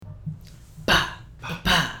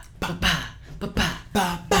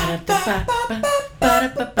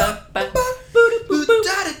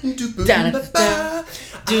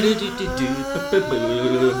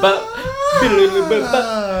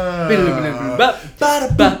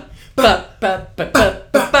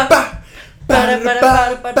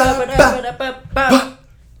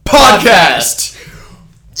Podcast.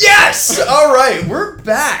 Yes. All right, we're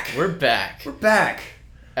back. We're back. We're back.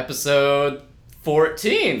 Episode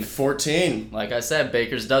 14. 14. Like I said,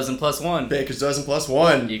 Baker's dozen plus one Baker's dozen plus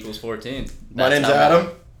one equals 14. My That's name's how Adam.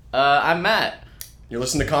 I'm Matt. You're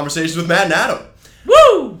listening to Conversations with Matt and Adam.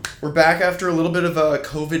 Woo! We're back after a little bit of a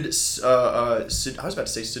COVID. I was about to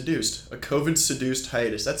say seduced. A COVID-seduced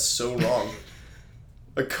hiatus. That's so wrong.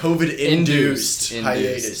 A COVID-induced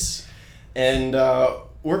hiatus. And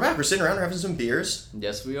we're back. We're sitting around. We're having some beers.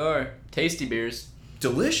 Yes, we are. Tasty beers.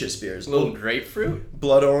 Delicious beers. A little grapefruit.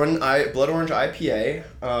 Blood orange IPA.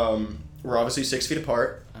 We're obviously 6 feet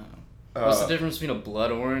apart. What's the difference between a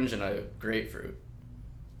blood orange and a grapefruit?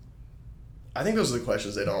 I think those are the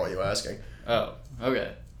questions they don't want you asking. Oh,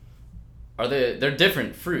 okay. They're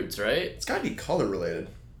different fruits, right? It's got to be color related.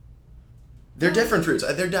 They're different fruits.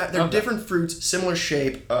 They're Okay. different fruits, similar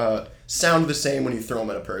shape, sound the same when you throw them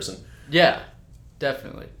at a person. Yeah,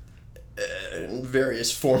 definitely. In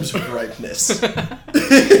various forms of ripeness.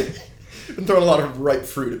 Been throwing a lot of ripe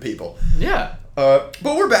fruit at people. Yeah. But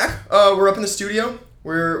we're back. We're up in the studio.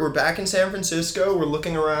 We're back in San Francisco. We're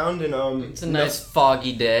looking around and It's a nice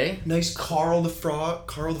foggy day. nice Carl the Fog. is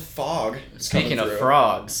coming Speaking of through.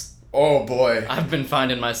 frogs, Oh boy. I've been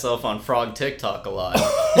finding myself on frog TikTok a lot.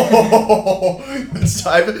 Let's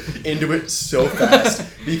dive into it so fast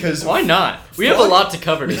because Why not? We have a lot to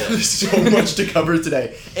cover today. There's so much to cover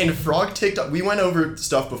today. And frog TikTok, we went over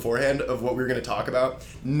stuff beforehand of what we were going to talk about.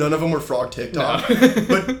 None of them were frog TikTok, No.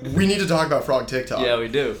 but we need to talk about frog TikTok. Yeah, we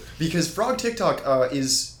do. Because frog TikTok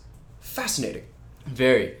is fascinating.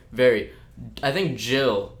 Very, very. I think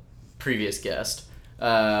Jill, previous guest,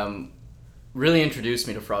 really introduced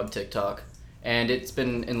me to frog TikTok, and it's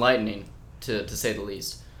been enlightening, to say the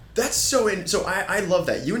least. That's so I love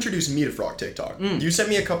that. You introduced me to frog TikTok. You sent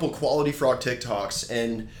me a couple quality frog TikToks,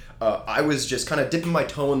 and I was just kind of dipping my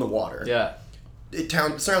toe in the water. Yeah. It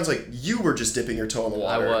sounds like you were just dipping your toe in the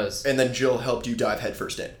water. I was. And then Jill helped you dive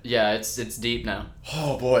headfirst in. Yeah, it's deep now.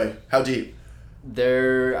 Oh boy, how deep?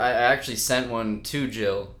 I actually sent one to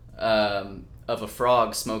Jill of a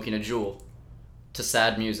frog smoking a jewel to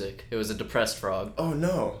sad music. It was a depressed frog. Oh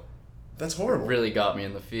no, that's horrible. Really got me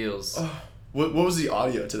in the feels. What was the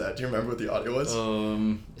audio to that? Do you remember what the audio was?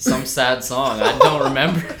 Some sad song. I don't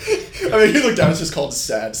remember. I mean, you look down. It's just called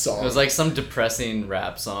 "Sad Song." It was like some depressing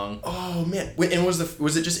rap song. Oh man, wait, and was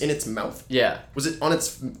it just in its mouth? Yeah. Was it on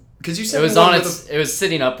its? Because you It said was on its. It was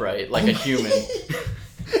sitting upright like a human.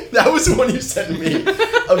 That was the one you sent me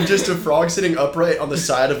of just a frog sitting upright on the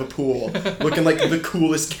side of a pool, looking like the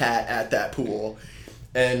coolest cat at that pool,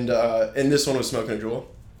 and this one was smoking a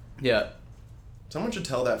jewel. Yeah. Someone should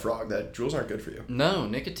tell that frog that jewels aren't good for you. No,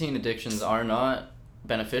 nicotine addictions are not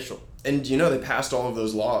beneficial. And they passed all of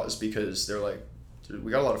those laws because they're like, dude,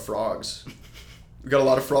 we got a lot of frogs. We got a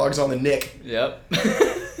lot of frogs on the nick. Yep.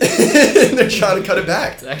 And they're trying to cut it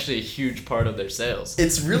back. It's actually a huge part of their sales.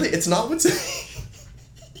 It's not what's...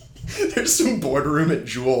 There's some boardroom at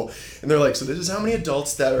Juul, and they're like, so this is how many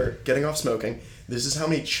adults that are getting off smoking, this is how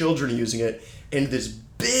many children are using it, and this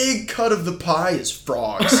big cut of the pie is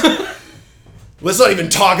frogs. Let's not even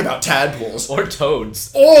talk about tadpoles. Or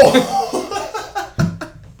toads. Oh!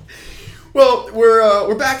 Well,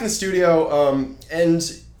 we're back in the studio, and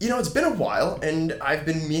it's been a while, and I've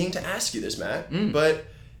been meaning to ask you this, Matt. But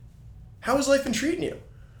how has life been treating you?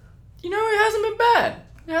 It hasn't been bad.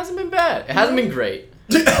 It hasn't been great.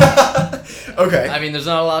 Okay. I mean, there's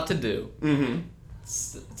not a lot to do. Mm-hmm.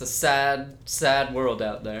 It's a sad, sad world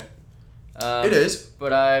out there. It is.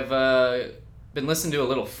 But I've been listening to a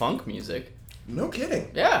little funk music. No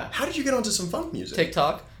kidding. Yeah. How did you get onto some funk music?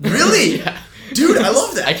 TikTok. Really? Yeah. Dude, I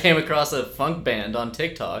love that. I came across a funk band on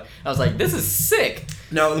TikTok. I was like, this is sick.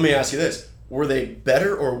 Now, let me ask you this. Were they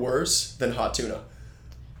better or worse than Hot Tuna?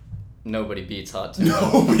 Nobody beats Hot Tuna.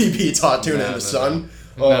 Nobody beats Hot Tuna in the No. sun.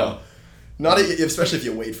 No. Oh, not especially if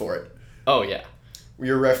you wait for it. Oh, yeah.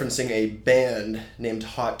 We were referencing a band named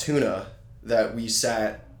Hot Tuna that we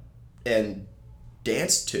sat and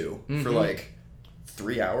danced to for like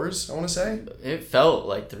 3 hours, I want to say. It felt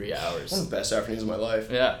like 3 hours. One of the best afternoons of my life.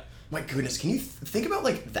 Yeah. My goodness, can you think about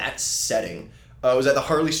like that setting? It was at the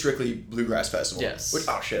Harley Strictly Bluegrass Festival. Yes. Which,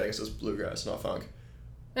 oh shit, I guess it was bluegrass, not funk.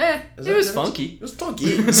 It Is that was the difference? funky. It was funky.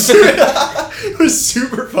 It was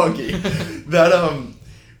super funky. That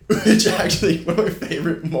Which actually, one of my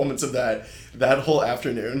favorite moments of that whole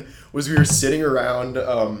afternoon was we were sitting around,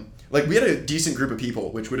 like we had a decent group of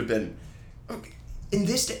people, which would have been, in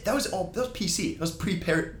this day, that was PC. That was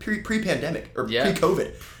pre-pandemic, or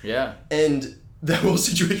pre-COVID. Yeah. And that whole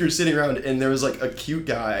situation, we were sitting around, and there was like a cute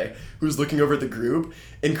guy who was looking over at the group,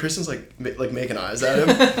 and Kristen's like making eyes at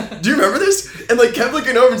him. Do you remember this? And like kept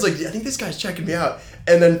looking over, and was like, yeah, I think this guy's checking me out.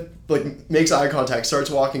 And then like makes eye contact, starts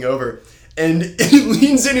walking over, and he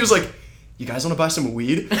leans in. He was like, "You guys want to buy some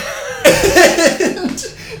weed?" And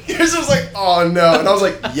Kirsten was like, "Oh no!" And I was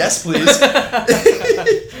like, "Yes, please."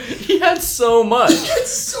 He had so much. He had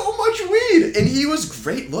so much weed, and he was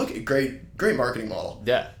great. Great marketing model.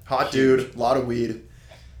 Yeah, hot dude, a lot of weed.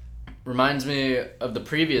 Reminds me of the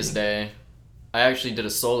previous day. I actually did a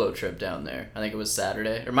solo trip down there. I think it was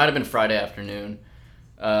Saturday, or it might have been Friday afternoon.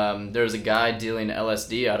 There was a guy dealing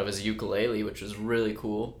LSD out of his ukulele, which was really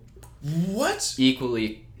cool. What?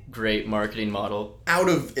 Equally great marketing model. Out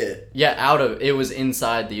of it? Yeah, it was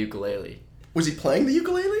inside the ukulele. Was he playing the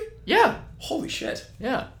ukulele? Yeah. Holy shit.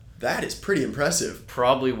 Yeah. That is pretty impressive.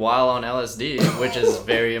 Probably while on LSD, which is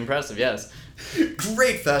very impressive, yes.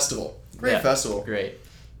 Great festival. Great.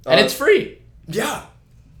 And it's free. Yeah.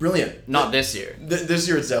 Brilliant. Not this year. This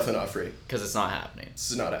year it's definitely not free. Because it's not happening.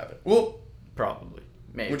 This is not happening. Well, probably.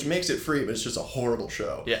 Maybe. Which makes it free, but it's just a horrible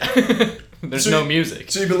show. Yeah. There's no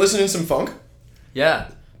music. So you've been listening to some funk?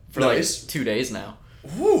 Yeah. For like 2 days now.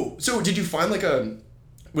 Woo. So did you find like a...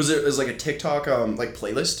 Was it like a TikTok like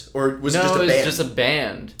playlist, or was it just a band? No, it was just a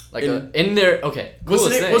band. Like in there. Okay. What's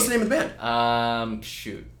the name of the band?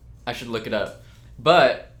 Shoot, I should look it up.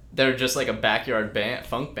 But they're just like a backyard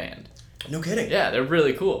funk band. No kidding. Yeah, they're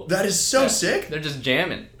really cool. That is so sick. They're just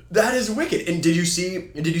jamming. That is wicked. And did you see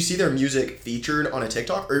their music featured on a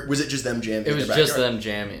TikTok, or was it just them jamming? It was just them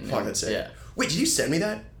jamming. Fuck, that's sick. Yeah. Wait, did you send me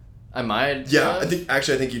that? I might. Yeah, I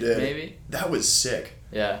think you did. Maybe. That was sick.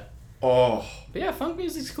 Yeah. Oh. But yeah, funk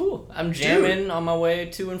music's cool. I'm jamming on my way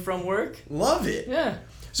to and from work. Love it. Yeah.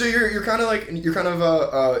 So you're kind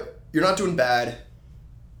of you're not doing bad.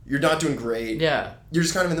 You're not doing great. Yeah. You're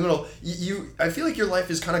just kind of in the middle. I feel like your life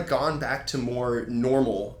has kind of gone back to more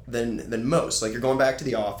normal than most. Like you're going back to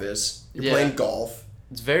the office. You're playing golf.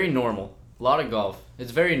 It's very normal. A lot of golf.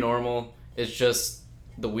 It's very normal. It's just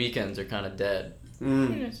the weekends are kind of dead.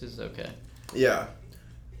 It's just okay. Yeah.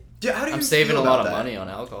 Yeah, how do you I'm saving a lot of money on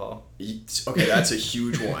alcohol. Okay, that's a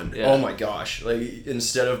huge one. Yeah. Oh my gosh. Like,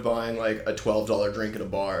 instead of buying like a $12 drink at a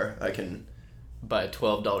bar, I can buy a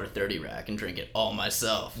 $12 30 rack and drink it all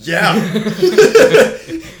myself. Yeah.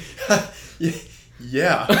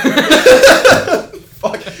 Yeah.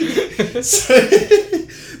 Fuck.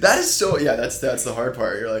 That is so, yeah, that's the hard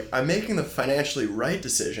part. You're like, I'm making the financially right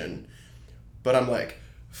decision, but I'm like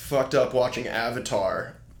fucked up watching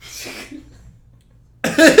Avatar.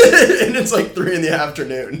 And it's like 3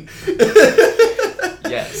 p.m.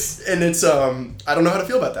 Yes. And it's I don't know how to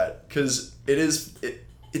feel about that, because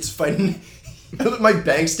it's fine. My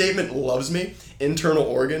bank statement loves me. Internal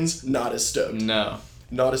organs, not as stoked. No.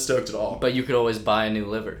 Not as stoked at all. But you could always buy a new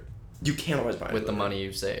liver. You can always buy a new liver. With the money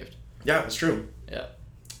you've saved. Yeah, it's true. Yeah.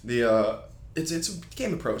 It's a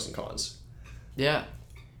game of pros and cons. Yeah.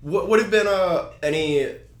 What would have been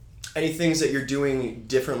any things that you're doing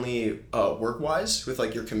differently work-wise with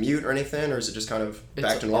like your commute or anything, or is it just kind of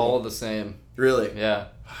back to normal? It's all the same. Really? Yeah.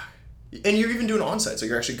 And you're even doing on-site, so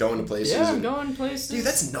you're actually going to places. Yeah, I'm going places. Dude,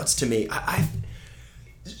 that's nuts to me.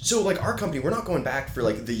 So like our company, we're not going back for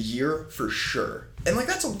like the year for sure, and like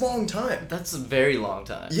that's a long time. That's a very long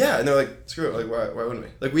time. Yeah, and they're like, screw it, like why wouldn't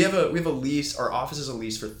we? Like we have a lease. Our office is a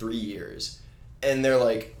lease for 3 years, and they're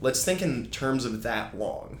like, let's think in terms of that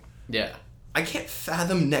long. Yeah. I can't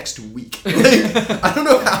fathom next week. Like, I don't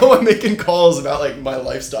know how I'm making calls about like my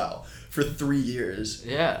lifestyle for 3 years.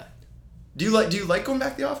 Yeah. Do you like going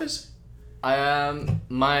back to the office?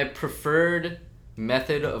 My preferred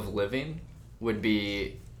method of living would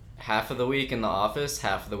be half of the week in the office,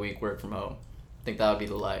 half of the week work from home. I think that would be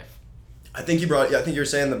the life. I think you were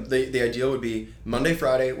saying the ideal would be Monday,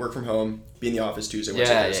 Friday, work from home, be in the office Tuesday,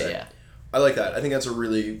 Wednesday, Thursday. Yeah. I like that. I think that's a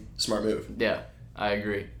really smart move. Yeah, I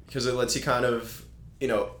agree. Because it lets you kind of,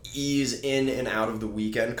 ease in and out of the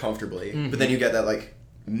weekend comfortably. Mm-hmm. But then you get that, like,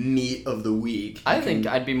 meat of the week. I think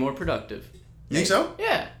I'd be more productive. You think so?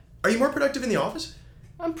 Yeah. Are you more productive in the office?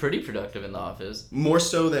 I'm pretty productive in the office. More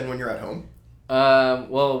so than when you're at home?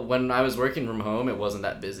 Well, when I was working from home, it wasn't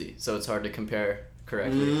that busy. So it's hard to compare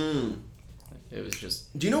correctly. It was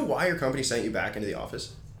just... Do you know why your company sent you back into the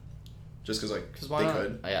office? Just because, like, why they not?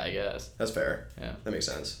 could? Yeah, I guess. That's fair. Yeah. That makes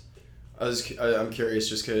sense. I'm curious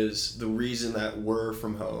just because the reason that we're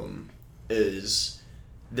from home is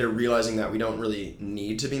they're realizing that we don't really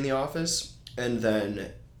need to be in the office, and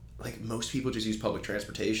then like most people just use public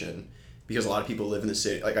transportation because a lot of people live in the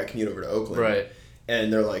city. Like I commute over to Oakland, Right.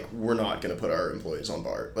 and they're like, we're not gonna put our employees on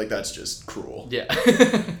BART. Like that's just cruel. Yeah.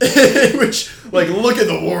 Which like look at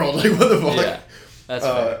the world. Like what the fuck. Yeah. That's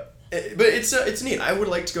fair. But it's neat. I would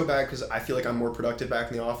like to go back because I feel like I'm more productive back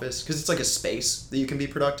in the office because it's like a space that you can be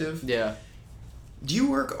productive. Yeah. Do you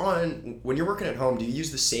work on, when you're working at home, do you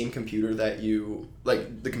use the same computer that you,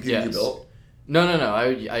 like the computer you Yes. built? No.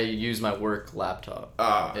 I use my work laptop.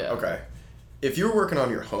 Yeah. Okay. If you were working on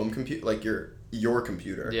your home computer, like your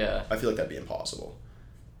computer, Yeah. I feel like that'd be impossible.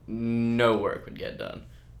 No work would get done.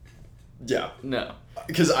 Yeah. No.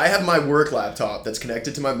 Because I have my work laptop that's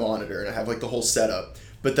connected to my monitor and I have like the whole setup.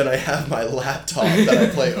 But then I have my laptop that I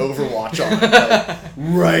play Overwatch on, like,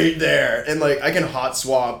 right there, and like I can hot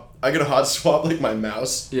swap like my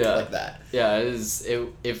mouse, Yeah. like that. Yeah,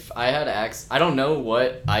 if I had access, I don't know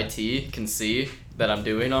what IT can see that I'm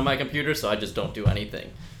doing on my computer, so I just don't do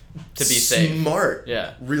anything to be safe. Smart.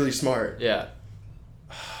 Yeah. Really smart. Yeah.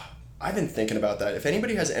 I've been thinking about that. If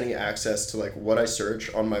anybody has any access to like what I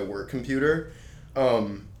search on my work computer,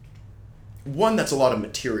 one, that's a lot of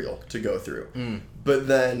material to go through. But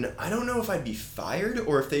then I don't know if I'd be fired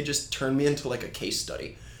or if they just turn me into like a case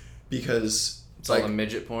study, because It's like all the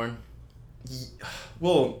midget porn.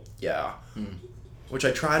 well, yeah. Which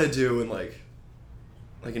I try to do in like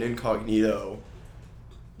an incognito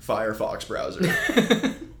Firefox browser.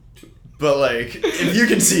 But like if you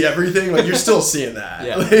can see everything, like you're still seeing that.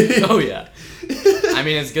 Yeah. Like, Oh yeah. I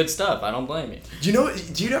mean, it's good stuff. I don't blame you.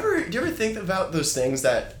 do you ever think about those things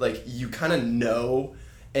that like you kind of know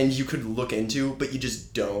and you could look into, but you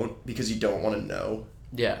just don't because you don't want to know?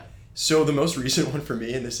 Yeah. So the most recent one for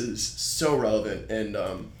me, and this is so relevant, and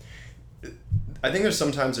I think there's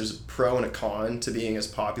a pro and a con to being as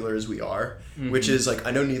popular as we are, which is like,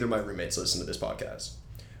 I know neither of my roommates listen to this podcast.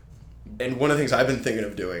 And one of the things I've been thinking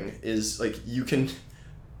of doing is like,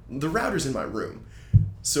 the router's in my room.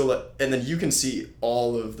 So, and then you can see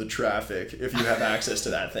all of the traffic if you have access to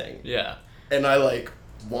that thing. Yeah. And I like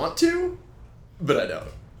want to, but I don't.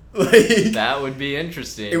 Like That would be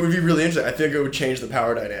interesting. it would be really interesting. I think it would change the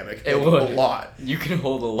power dynamic It would. a lot. You can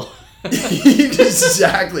hold a lot.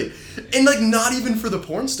 Exactly. And like not even for the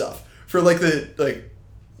porn stuff. For like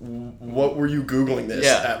what were you Googling this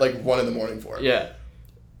Yeah. at like 1 a.m. for? Yeah.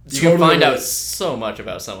 You Totally can find out relate. so much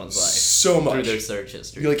about someone's life. So much. Through their search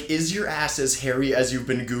history. You're like, is your ass as hairy as you've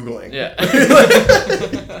been Googling? Yeah.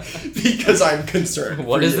 Because I'm concerned.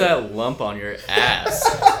 What for is you. that lump on your ass?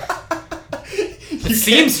 It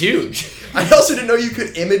seems huge. I also didn't know you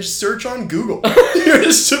could image search on Google. You're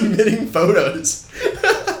just submitting photos.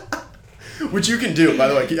 Which you can do, by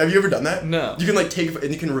the way. Have you ever done that? No. You can like take,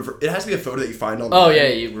 and you can it has to be a photo that you find on. Oh yeah,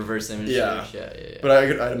 you reverse image Yeah. search. Yeah. But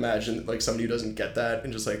I'd imagine like somebody who doesn't get that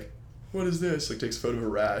and just like, what is this? Like takes a photo of a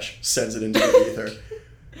rash, sends it into the ether.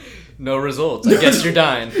 No results. I guess you're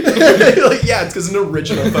dying. Like, yeah, it's because an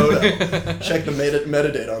original photo. Check the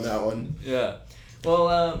metadata on that one. Yeah.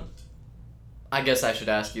 Well, I guess I should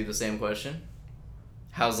ask you the same question.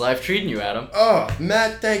 How's life treating you, Adam? Oh,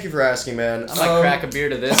 Matt, thank you for asking, man. I might crack a beer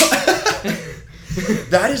to this.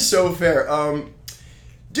 That is so fair.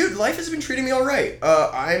 Dude, life has been treating me all right.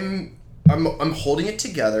 I'm holding it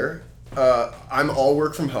together. I'm all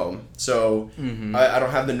work from home, so I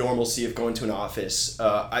don't have the normalcy of going to an office.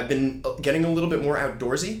 I've been getting a little bit more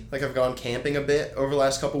outdoorsy. Like I've gone camping a bit over the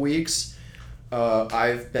last couple weeks.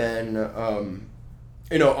 I've been,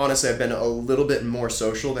 honestly, I've been a little bit more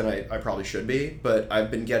social than I probably should be, but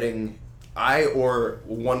I've been getting, or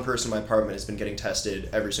one person in my apartment has been getting tested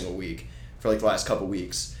every single week for like the last couple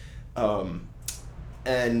weeks.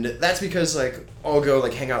 And that's because like I'll go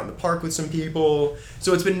like hang out in the park with some people.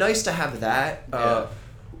 So it's been nice to have that. Yeah.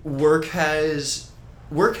 Work has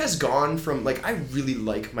gone from like, I really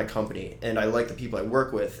like my company and I like the people I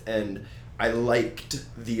work with and I liked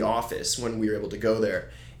the office when we were able to go there.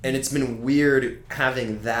 And it's been weird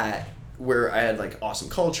having that where I had like awesome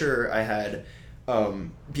culture. I had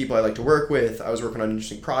people I like to work with. I was working on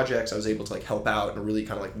interesting projects. I was able to like help out in a really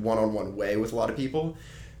kind of like one-on-one way with a lot of people.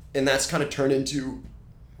 And that's kind of turned into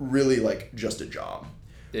really like just a job,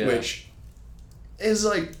 which is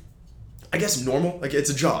like, I guess normal. Like it's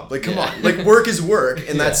a job. Like come on, like work is work,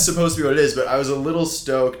 and that's supposed to be what it is. But I was a little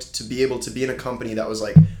stoked to be able to be in a company that was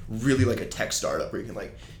like really like a tech startup where you can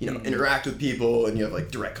like interact with people and you have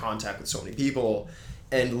like direct contact with so many people.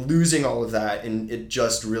 And losing all of that and it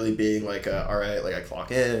just really being like, all right, like I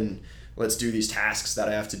clock in, let's do these tasks that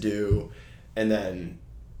I have to do, and then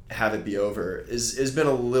have it be over has been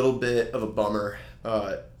a little bit of a bummer.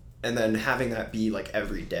 And then having that be like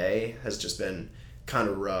every day has just been kind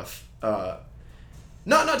of rough.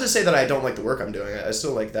 Not to say that I don't like the work I'm doing. I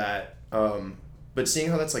still like that. But seeing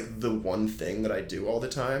how that's like the one thing that I do all the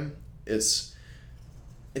time, it's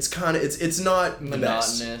kind of it's not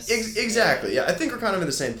monotonous. Exactly. Yeah, I think we're kind of in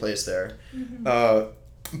the same place there.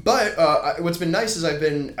 But what's been nice is I've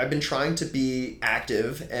been trying to be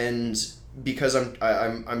active, and because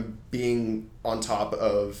I'm being on top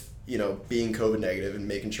of being COVID negative and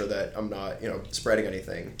making sure that I'm not spreading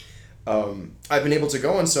anything. I've been able to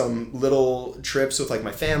go on some little trips with like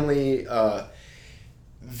my family.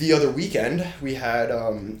 The other weekend we had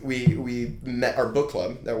we met our book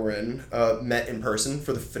club that we're in, met in person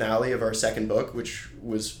for the finale of our second book, which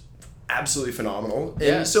was absolutely phenomenal.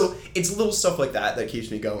 And so it's little stuff like that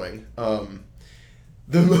keeps me going.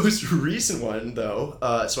 The most recent one though,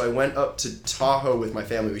 so I went up to Tahoe with my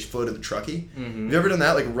family. We floated the Truckee. Have you ever done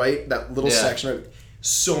that? Like that little section.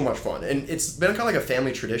 So much fun, and it's been kind of like a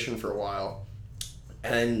family tradition for a while,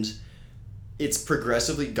 and it's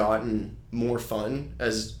progressively gotten more fun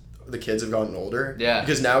as the kids have gotten older. Yeah.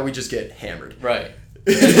 Because now we just get hammered. Right.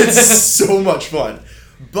 It's so much fun.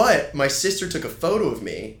 But my sister took a photo of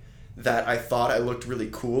me that I thought I looked really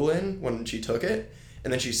cool in when she took it,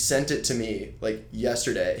 and then she sent it to me like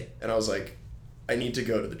yesterday, and I was like, I need to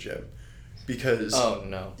go to the gym. Because oh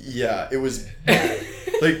no. Yeah, it was bad.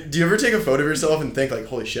 Like, do you ever take a photo of yourself and think like,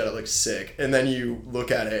 holy shit, I look sick, and then you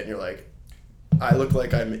look at it and you're like, I look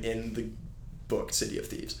like I'm in the book City of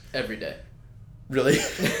Thieves every day. Really?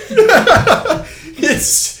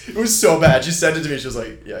 It was so bad. She sent it to me. She was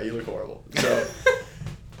like, yeah, you look horrible. So,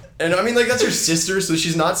 and I mean, like, that's her sister, so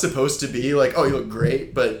she's not supposed to be like, oh, you look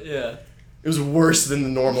great, but yeah, it was worse than the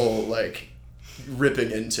normal like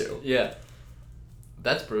ripping into. Yeah,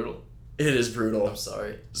 that's brutal. It is brutal. I'm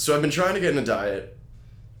sorry. So I've been trying to get in a diet.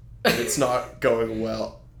 It's not going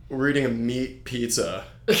well. We're eating a meat pizza,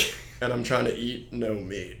 and I'm trying to eat no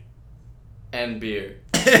meat. And beer.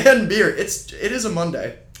 And beer. It is a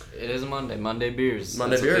Monday. It is a Monday. Monday beers.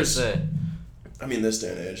 Monday That's beers. What they say. I mean, this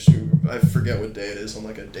day and age, I forget what day it is on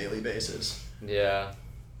like a daily basis. Yeah.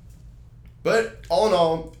 But all in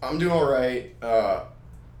all, I'm doing all right.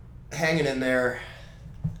 Hanging in there,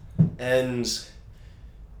 and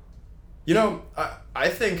I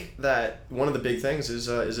think that one of the big things is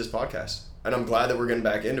this podcast, and I'm glad that we're getting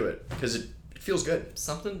back into it because it feels good.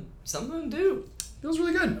 Something to do. Feels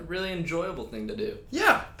really good. A really enjoyable thing to do.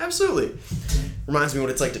 Yeah, absolutely. Reminds me what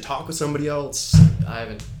it's like to talk with somebody else. I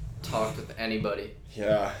haven't talked with anybody.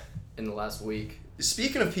 Yeah. In the last week.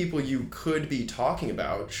 Speaking of people you could be talking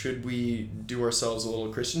about, should we do ourselves a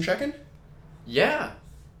little Kristen check-in? Yeah.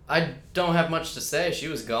 I don't have much to say. She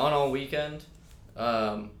was gone all weekend.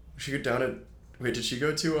 She go down at... Wait, did she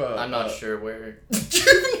go to I'm not sure where.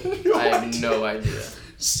 I have no idea.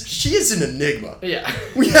 She is an enigma. Yeah.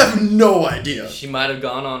 We have no idea. She might have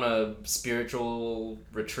gone on a spiritual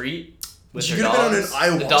retreat with she her dogs. She could have been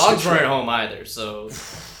on an ayahuasca. The dogs weren't home either, so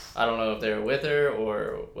I don't know if they were with her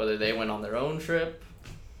or whether they went on their own trip.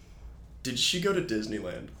 Did she go to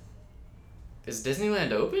Disneyland? Is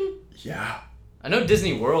Disneyland open? Yeah. I know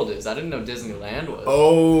Disney World is. I didn't know Disneyland was.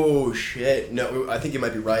 Oh, shit. No, I think you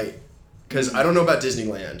might be right. Because I don't know about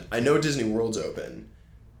Disneyland. I know Disney World's open.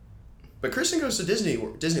 But Kristen goes to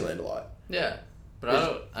Disneyland a lot. Yeah.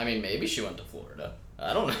 But I mean, maybe she went to Florida.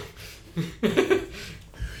 I don't know.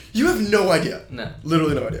 You have no idea. No.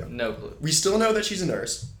 Literally no idea. No clue. We still know that she's a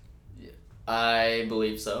nurse. I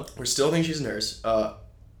believe so. We still think she's a nurse.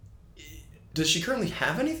 Does she currently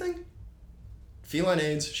have anything? Feline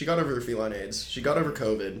AIDS. She got over her feline AIDS. She got over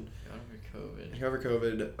COVID. She got over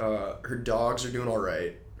COVID. Her dogs are doing all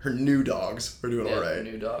right. Her new dogs are doing all right. Her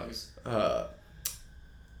new dogs.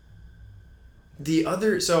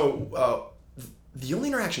 The only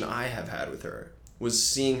interaction I have had with her was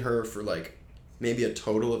seeing her for like maybe a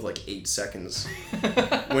total of like 8 seconds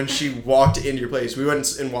when she walked into your place. We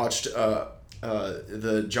went and watched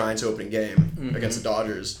the Giants opening game against the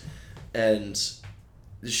Dodgers, and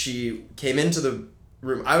she came into the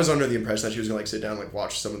room. I was under the impression that she was gonna like sit down and like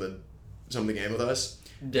watch some of the game with us.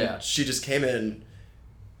 Yeah. She just came in,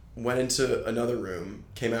 went into another room,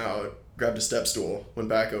 came out, grabbed a step stool, went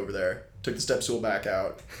back over there, took the step stool back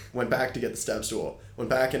out, went back to get the step stool, went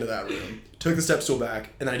back into that room, took the step stool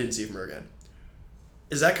back, and then I didn't see from her again.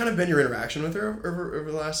 Has that kind of been your interaction with her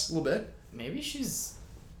over the last little bit? Maybe she's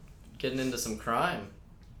getting into some crime.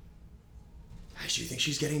 Do you think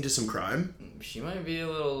she's getting into some crime? She might be a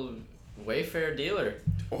little Wayfair dealer.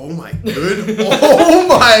 Oh my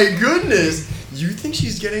goodness! You think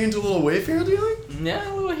she's getting into a little Wayfair dealing?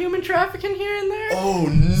 Yeah, a little human trafficking here and there. Oh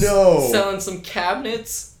no! Selling some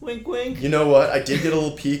cabinets. Wink, wink. You know what? I did get a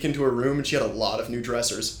little peek into her room, and she had a lot of new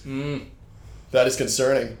dressers. That is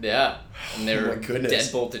concerning. Yeah. And they Oh were my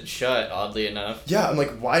goodness. deadbolted shut, oddly enough. Yeah, I'm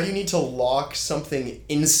like, why do you need to lock something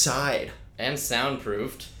inside? And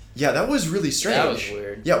soundproofed. Yeah, that was really strange. That was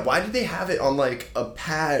weird. Yeah, why did they have it on like a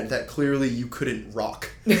pad that clearly you couldn't rock?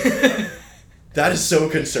 That is so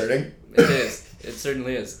concerning. It is. It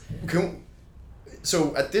certainly is.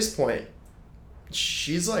 So at this point,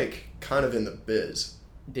 she's like kind of in the biz.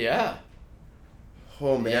 Yeah.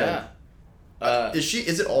 Oh man. Yeah.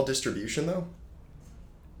 Is it all distribution though?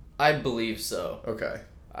 I believe so. Okay.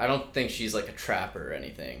 I don't think she's like a trapper or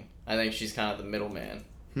anything. I think she's kind of the middleman.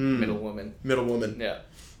 Middle woman. Middle woman. Yeah.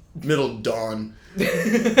 Middle dawn.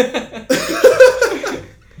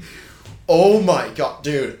 Oh my god,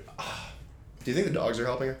 dude. Do you think the dogs are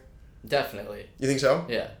helping her? Definitely. You think so?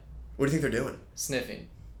 Yeah. What do you think they're doing? Sniffing.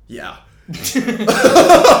 Yeah.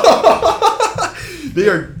 They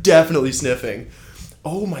are definitely sniffing.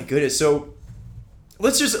 Oh my goodness. So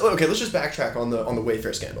let's just backtrack on the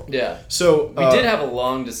Wayfair scandal. Yeah. So We did have a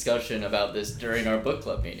long discussion about this during our book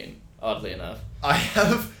club meeting, oddly enough.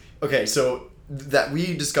 So that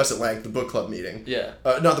we discussed at length the book club meeting. Yeah.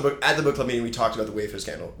 At the book club meeting we talked about the Wayfair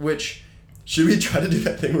scandal, which should we try to do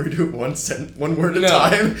that thing where we do it one word at a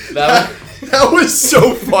time? That was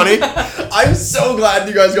so funny. I'm so glad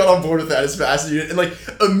you guys got on board with that as fast as you did and like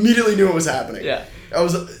immediately knew what was happening. Yeah.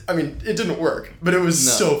 It didn't work, but it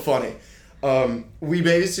was so funny. We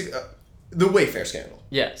basically the Wayfair scandal.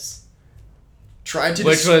 Yes.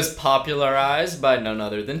 Which was popularized by none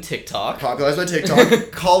other than TikTok. Popularized by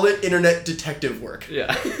TikTok. Call it internet detective work.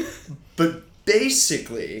 Yeah. But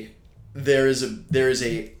basically, there is a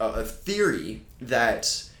theory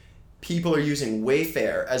that people are using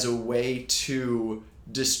Wayfair as a way to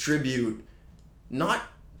distribute not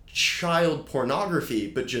child pornography,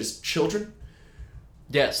 but just children.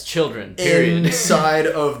 Yes, children. Period. Inside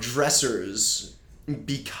of dressers,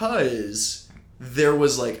 because there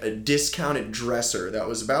was like a discounted dresser that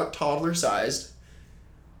was about toddler sized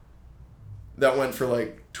that went for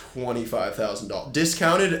like $25,000,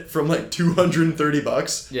 discounted from like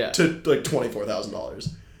 $230 to like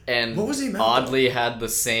 $24,000. And what was the amount oddly had the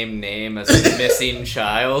same name as a missing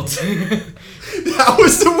child. That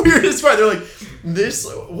was the weirdest part. They're like,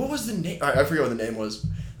 what was the name? I forget what the name was. I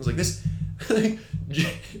was like, this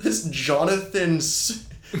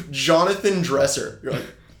Jonathan Dresser. You're like,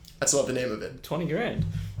 that's not the name of it. $20,000.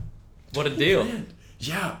 What a deal. $20,000.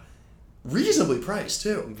 Yeah. Reasonably priced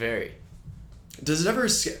too. Very. Does it ever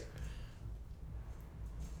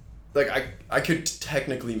like I could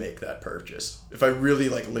technically make that purchase if I really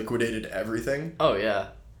like liquidated everything. Oh yeah.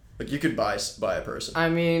 Like you could buy a person. I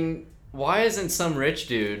mean, why isn't some rich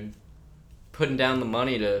dude putting down the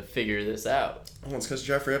money to figure this out? Well, it's because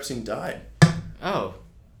Jeffrey Epstein died. Oh.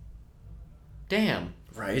 Damn.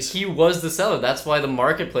 Right. He was the seller. That's why the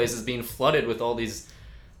marketplace is being flooded with all these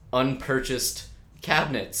unpurchased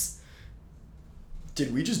cabinets.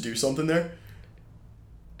 Did we just do something there?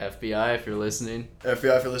 FBI, if you're listening.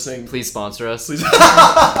 FBI, if you're listening. Please sponsor us. Please.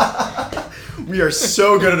 We are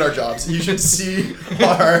so good at our jobs. You should see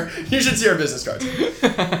our business cards.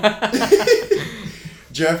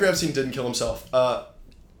 Jeffrey Epstein didn't kill himself. I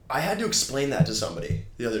had to explain that to somebody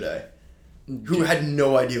the other day who had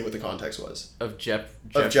no idea what the context was. Of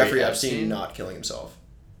Jeffrey Epstein not killing himself.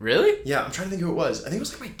 Really? Yeah, I'm trying to think who it was. I think it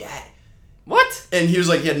was like my dad. What? And he was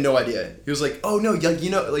like, he had no idea. He was like, oh no,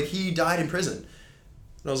 like he died in prison.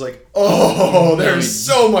 And I was like, oh, there's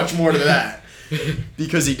so much more to that.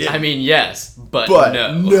 Because he did. I mean, yes, but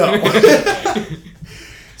no.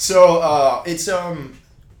 So, it's, so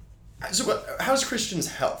how's Christian's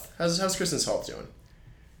health? How's Kristen's health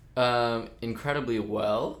doing? Incredibly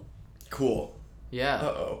well. Cool. Yeah.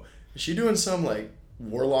 Uh-oh. Is she doing some, like,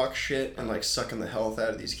 warlock shit and, like, sucking the health out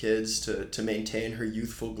of these kids to maintain her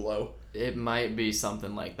youthful glow? It might be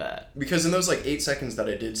something like that. Because in those, like, 8 seconds that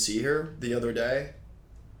I did see her the other day,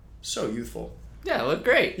 so youthful. Yeah, looked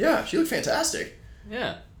great. Yeah, she looked fantastic.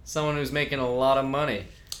 Yeah. Someone who's making a lot of money.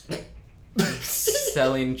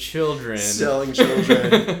 Selling children.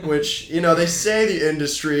 Which, they say the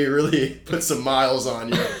industry really puts some miles on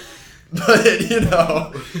you. But,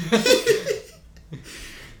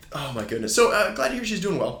 oh my goodness. So, glad to hear she's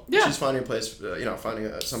doing well. Yeah. She's finding a place,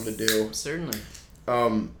 finding something to do. Certainly.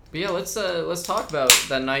 But yeah, let's talk about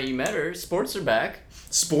that night you met her. Sports are back.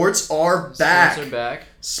 Sports are back.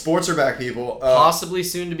 Sports are back, people. Possibly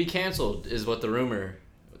soon to be canceled is what the rumor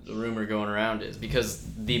going around is, because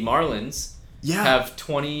the Marlins have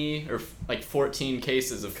 20 or 14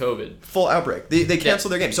 cases of COVID. Full outbreak. They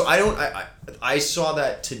canceled their game. So I saw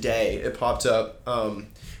that today. It popped up when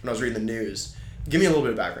I was reading the news. Give me a little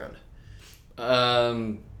bit of background.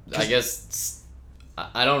 I guess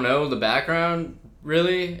I don't know the background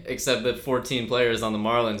really, except that 14 players on the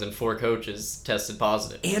Marlins and 4 coaches tested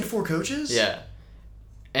positive. And 4 coaches? Yeah.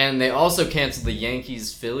 And they also canceled the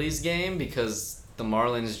Yankees-Phillies game because the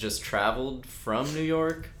Marlins just traveled from New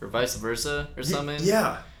York or vice versa or something.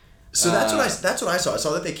 Yeah. So that's what I saw. I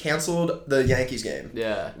saw that they canceled the Yankees game.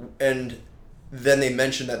 Yeah. And then they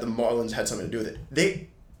mentioned that the Marlins had something to do with it.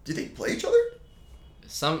 Did they play each other?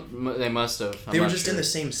 They must have. They were just in the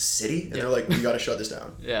same city, and they're like, "We got to shut this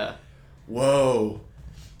down." Yeah. Whoa,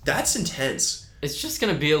 that's intense. It's just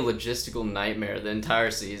gonna be a logistical nightmare the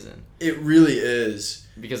entire season. It really is.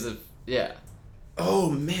 Because of yeah. Oh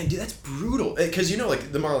man, dude, that's brutal. Because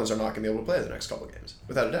like the Marlins are not gonna be able to play the next couple of games,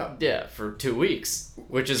 without a doubt. Yeah, for 2 weeks,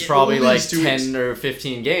 which is probably like 10 or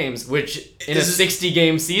 15 games, which in a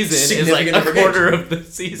 60-game season is like a quarter of the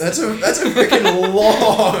season. That's a freaking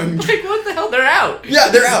long. Like what the hell? They're out. Yeah,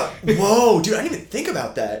 they're out. Whoa, dude, I didn't even think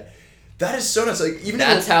about that. That is so nuts. Like even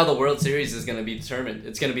that's how the World Series is going to be determined.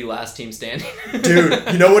 It's going to be last team standing.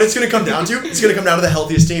 Dude, you know what it's going to come down to? It's going to come down to the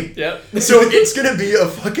healthiest team. Yep. So it's going to be a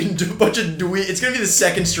fucking bunch of dweeb. It's going to be the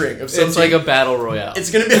second string of some It's like a battle royale.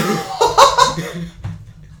 It's going to be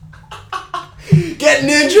Get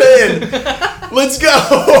Ninja in. Let's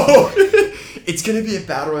go. It's going to be a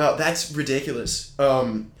battle royale. That's ridiculous.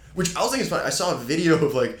 Which I was thinking is funny. I saw a video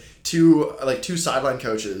of two sideline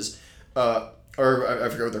coaches or I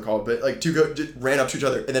forget what they're called, but like ran up to each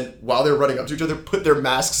other, and then while they're running up to each other, put their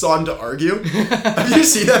masks on to argue. Have you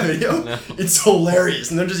seen that video? No. It's hilarious,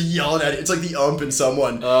 and they're just yelling at it. It's like the ump in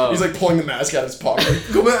someone. Oh. He's like pulling the mask out of his pocket, like,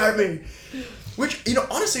 come at me. Which,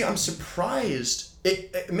 honestly, I'm surprised.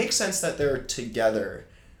 It makes sense that they're together.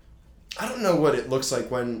 I don't know what it looks like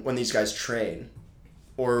when these guys train,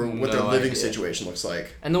 or what their living situation looks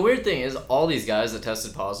like. And the weird thing is, all these guys that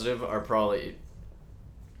tested positive are probably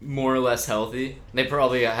more or less healthy. They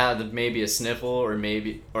probably had maybe a sniffle or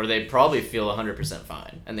they probably feel 100%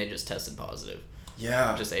 fine and they just tested positive.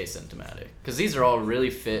 Yeah. Just asymptomatic. Because these are all really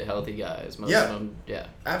fit, healthy guys. Most of them, yeah.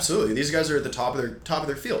 Absolutely. These guys are at the top of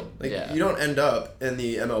their field. Like you don't end up in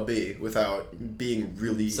the MLB without being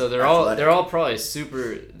really So they're all probably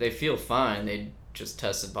they feel fine. They just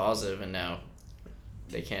tested positive and now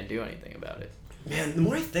they can't do anything about it. Man, the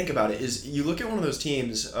more I think about it is you look at one of those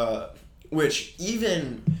teams which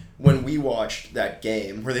even when we watched that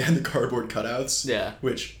game where they had the cardboard cutouts,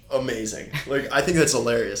 which amazing. Like I think that's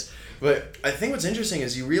hilarious. But I think what's interesting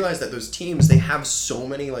is you realize that those teams, they have so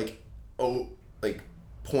many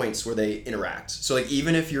points where they interact. So like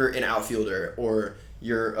even if you're an outfielder or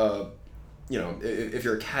you're if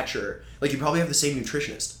you're a catcher, like you probably have the same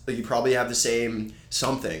nutritionist. Like you probably have the same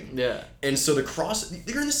something. Yeah. And so they're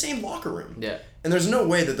in the same locker room. Yeah. And there's no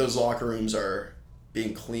way that those locker rooms are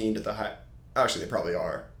being cleaned at the high. Actually, they probably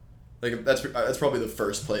are. Like that's probably the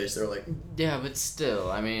first place they're like. Yeah, but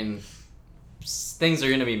still, I mean, things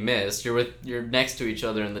are gonna be missed. You're next to each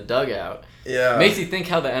other in the dugout. Yeah. It makes you think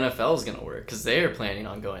how the NFL is gonna work because they are planning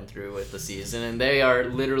on going through with the season and they are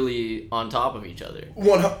literally on top of each other.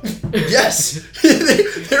 Yes,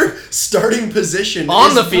 their starting position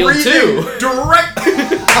on the field too. Direct.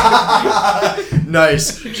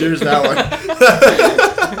 Nice. Cheers that one.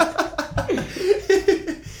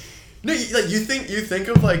 No, like you think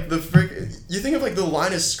of like the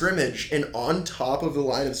line of scrimmage, and on top of the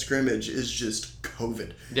line of scrimmage is just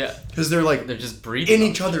COVID. Yeah, because they're just breathing in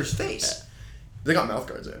each other's face. Yeah. They got mouth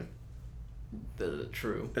guards in.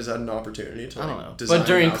 True. Is that an opportunity to? I don't know. But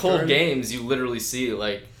during cold games, you literally see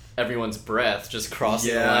like everyone's breath just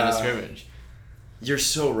crossing the line of scrimmage. You're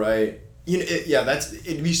so right.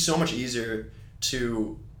 It'd be so much easier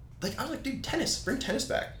to I was like, dude, tennis. Bring tennis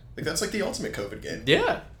back. Like that's like the ultimate COVID game.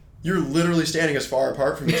 Yeah. You're literally standing as far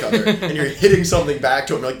apart from each other, and you're hitting something back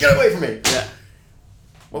to them. You're like, get away from me! Yeah.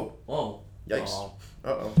 Whoa. Whoa. Yikes.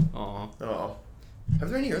 Uh-oh. Uh-oh. Have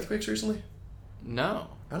there any earthquakes recently? No.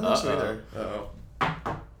 I don't think so either.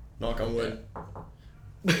 Uh-oh. Knock on wood.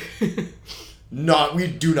 We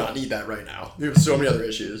do not need that right now. We have so many other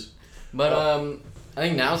issues. But I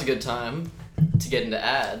think now's a good time to get into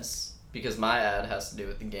ads, because my ad has to do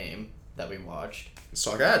with the game that we watched. Let's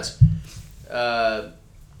talk ads.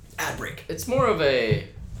 Ad break. It's more of a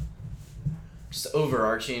just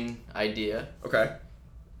overarching idea. Okay.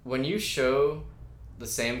 When you show the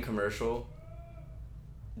same commercial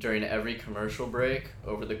during every commercial break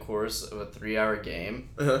over the course of a 3-hour game,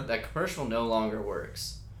 that commercial no longer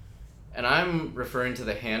works. And I'm referring to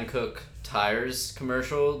the Hankook Tires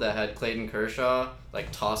commercial that had Clayton Kershaw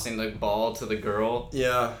tossing the ball to the girl.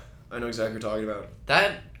 Yeah, I know exactly what you're talking about.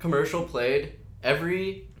 That commercial played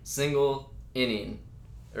every single inning.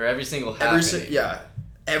 Or every single half inning.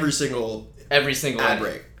 Every single ad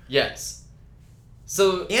break. Yes.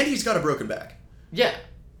 So And he's got a broken back. yeah,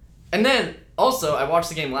 and then also I watched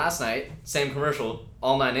the game last night. Same commercial,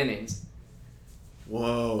 all 9 innings.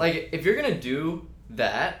 Whoa. Like if you're gonna do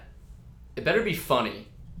that, it better be funny.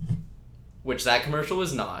 Which that commercial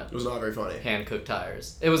was not. It was not very funny. Hand cooked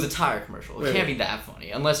tires. It was a tire commercial. It Wait. can't be that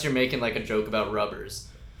funny unless you're making like a joke about rubbers.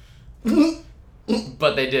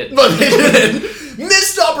 But they did. But they didn't.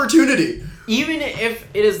 Missed opportunity. Even if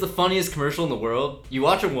it is the funniest commercial in the world, you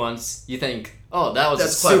watch it once, you think, oh, that was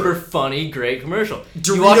That's a clever. super funny, great commercial.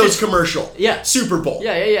 You watch Doritos it- commercial. Yeah. Super Bowl.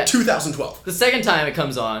 Yeah. 2012. The second time it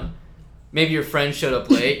comes on, maybe your friend showed up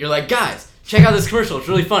late. You're like, guys, check out this commercial. It's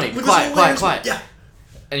really funny. With Quiet, this quiet, hilarious- quiet. Yeah.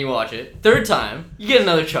 And you watch it. Third time, you get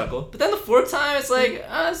another chuckle. But then the fourth time, it's like,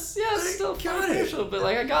 it's still a got funny it. commercial, but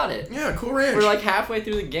like, I got it. Yeah, Cool Ranch. We're like halfway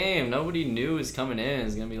through the game. Nobody knew it was coming in.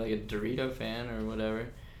 It's gonna be like a Dorito fan or whatever.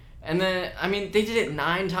 And then, I mean, they did it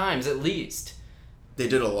 9 times at least. They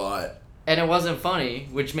did a lot. And it wasn't funny,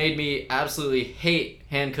 which made me absolutely hate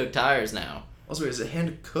hand-cooked tires now. Also, is it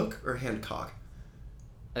hand cook or hand cock?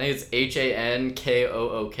 I think it's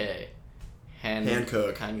Hankook. Hand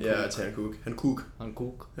cook. Hand Yeah, cook. it's hand cook. Hand cook.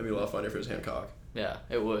 Hankook. That'd be a lot funnier if it was hand cock. Yeah,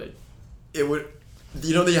 it would. It would.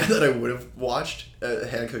 You know the ad that I would have watched at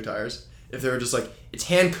Hand Cooked Tires? If they were just like, it's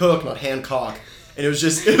hand cook, not hand cock. And it was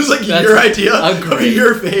like That's your idea a of great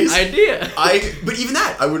your face. idea. But even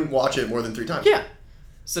that, I wouldn't watch it more than 3 times. Yeah.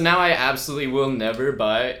 So now I absolutely will never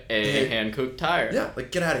buy a Hey. hand-cooked tire. Yeah,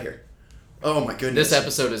 like get out of here. Oh my goodness. This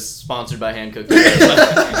episode is sponsored by hand-cooked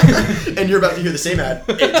tires. And you're about to hear the same ad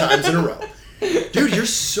 8 times in a row. Dude, you're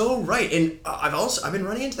so right. And I've been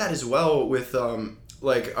running into that as well with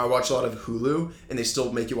like I watch a lot of Hulu and they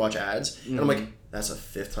still make you watch ads. And I'm like, that's the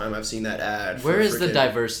 5th time I've seen that ad. Where is the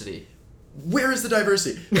diversity? Where is the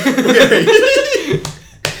diversity? Okay.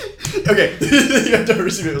 Okay. The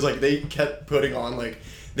diversity bit was like they kept putting on like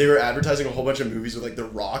they were advertising a whole bunch of movies with like The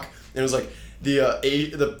Rock and it was like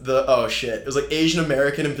the oh shit. It was like Asian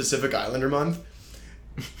American and Pacific Islander month.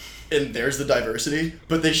 And there's the diversity,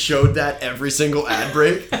 but they showed that every single ad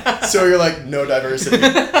break. So you're like, no diversity.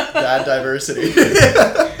 Bad diversity.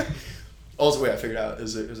 Also, wait, I figured out.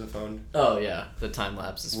 Is a phone. Oh yeah, the time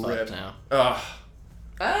lapse is Rip. fucked now. Ugh.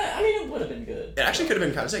 I mean, it would have been good. It actually could have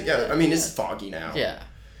been kind of sick. Yeah, I mean, it's foggy now. Yeah.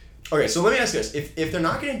 Okay, so let me ask you this. If they're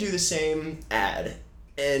not going to do the same ad,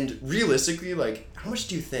 and realistically, like, how much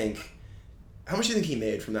do you think he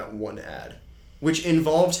made from that one ad? Which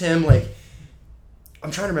involved him, like,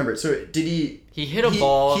 I'm trying to remember. So did he... He hit a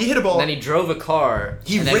ball. He hit a ball. And then he drove a car.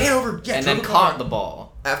 He and ran then, over... Yeah, and drove then a caught car the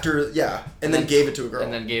ball. After, yeah. And then gave it to a girl.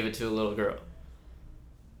 And then gave it to a little girl.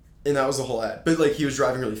 And that was the whole ad. But, like, he was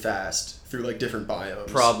driving really fast through, like, different biomes.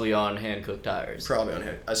 Probably on hand-cooked tires. Probably on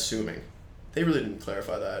him, assuming. They really didn't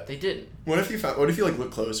clarify that. They didn't. What if you, like,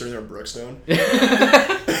 look closer and they're Brookstone?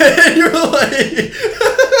 And you're like...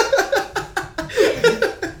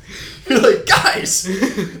 You're like, guys!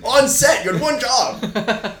 On set, you had one job!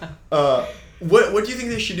 What do you think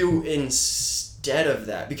they should do instead of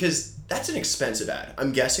that? Because that's an expensive ad.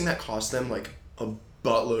 I'm guessing that cost them, like, a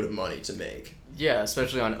buttload of money to make. Yeah,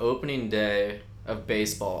 especially on opening day of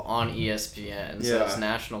baseball on ESPN. So Yeah. it's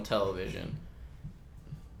national television.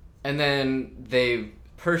 And then they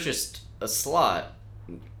purchased a slot,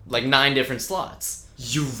 like 9 different slots.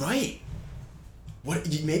 You're right.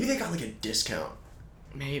 Maybe they got, like, a discount.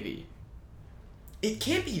 Maybe. It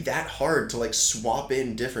can't be that hard to, like, swap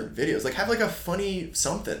in different videos. Like, have, like, a funny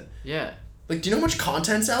something. Yeah. Like, do you know how much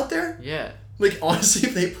content's out there? Yeah. Like, honestly,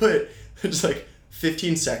 if they put just, like,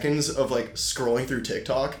 15 seconds of, like, scrolling through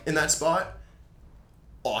TikTok in that spot,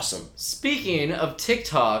 awesome. Speaking of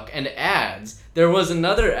TikTok and ads, there was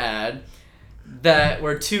another ad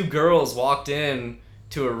where 2 girls walked in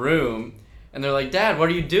to a room and they're like, "Dad, what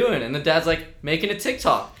are you doing?" And the dad's like, "Making a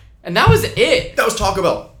TikTok." And that was it. That was Taco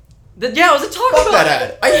Bell. Yeah, it was a Taco Fuck Bell. that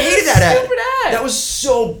ad. I hated that ad. Stupid ad. That was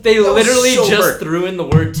so... They that was literally so just burnt. threw in the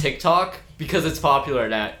word TikTok because it's popular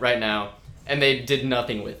right now, and they did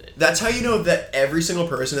nothing with it. That's how you know that every single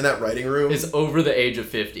person in that writing room... Is over the age of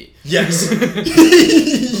 50. Yes.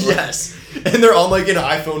 Yes. And they're on, like, an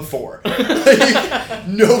iPhone 4. Like,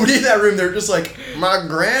 nobody in that room, they're just like, my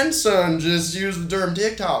grandson just used the term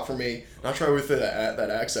TikTok for me. Not sure I would fit that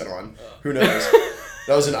accent on. Who knows?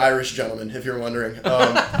 That was an Irish gentleman, if you're wondering.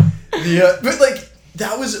 But, like,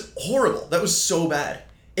 that was horrible. That was so bad.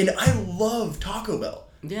 And I love Taco Bell.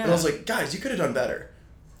 Yeah. And I was like, guys, you could have done better.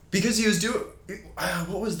 Because he was doing...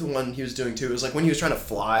 what was the one he was doing, too? It was, like, when he was trying to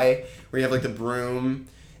fly, where you have, like, the broom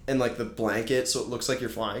and, like, the blanket so it looks like you're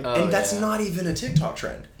flying. Oh, and that's yeah. not even a TikTok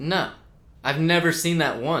trend. No. I've never seen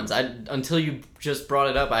that once. Until you just brought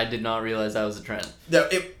it up, I did not realize that was a trend.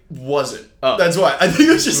 wasn't. Oh. That's why. I think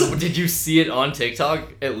it was just... Did you see it on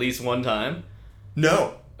TikTok at least one time?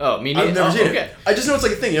 No. Oh, me neither. I've never seen okay. it. I just know it's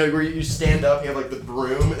like a thing, where you stand up, you have like the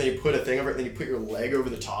broom, and then you put a thing over it, and then you put your leg over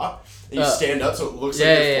the top, and you stand up so it looks like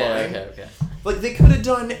you're flying. Okay. Like, they could have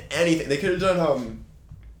done anything. They could have done,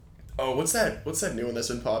 oh, what's that new one that's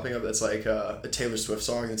been popping up that's like a Taylor Swift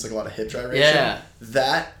song and it's like a lot of hip gyration? Yeah.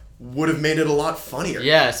 That would have made it a lot funnier.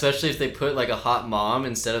 Yeah, especially if they put like a hot mom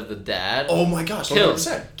instead of the dad. Oh my gosh,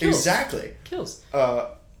 100%. Kills. Exactly. Kills.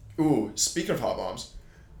 Ooh, speaking of hot moms,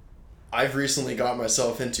 I've recently got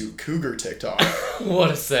myself into cougar TikTok.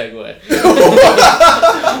 What a segue.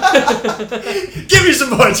 Give me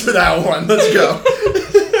some points for that one. Let's go.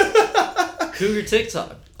 Cougar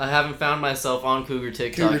TikTok. I haven't found myself on Cougar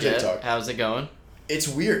TikTok yet. How's it going? It's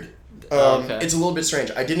weird. Okay. It's a little bit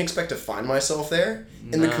strange. I didn't expect to find myself there,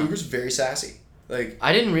 and the cougar's very sassy. Like,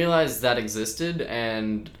 I didn't realize that existed,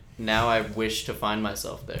 and now I wish to find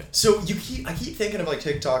myself there. So I keep thinking of like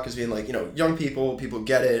TikTok as being like, young people who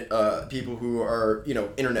get it, people who are,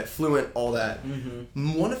 internet fluent, all that.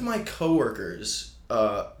 Mm-hmm. One of my coworkers,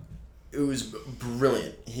 it was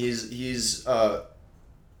brilliant. He's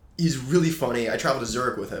really funny. I traveled to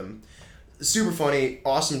Zurich with him. Super funny,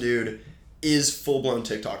 awesome dude. Is full-blown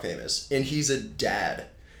TikTok famous, and he's a dad.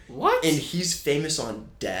 What? And he's famous on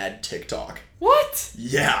dad TikTok. What?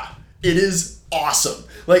 Yeah, it is awesome.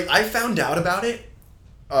 Like, I found out about it.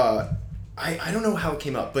 I don't know how it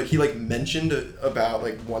came up, but he like mentioned about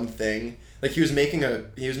like one thing. Like he was making a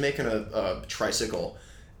tricycle,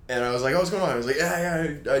 and I was like, "Oh, what's going on?" I was like,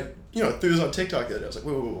 "Yeah, I threw this on TikTok the other day." I was like,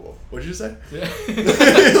 "Whoa, what did you say?" Yeah.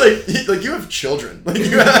 like you have children. Like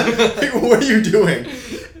what are you doing?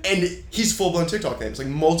 And he's full blown TikTok famous. Like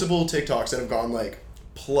multiple TikToks that have gone like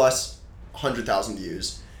plus 100,000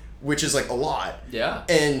 views, which is like a lot. Yeah.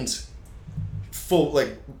 And full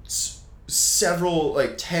like several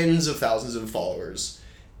like tens of thousands of followers,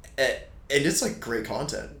 and it's like great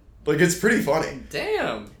content. Like it's pretty funny.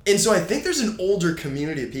 Damn. And so I think there's an older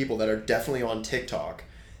community of people that are definitely on TikTok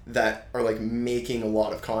that are like making a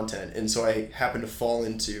lot of content, and so I happen to fall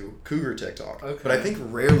into cougar TikTok. Okay. But I think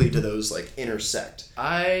rarely do those like intersect.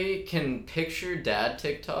 I can picture dad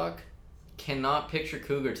TikTok, cannot picture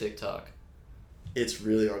cougar TikTok. It's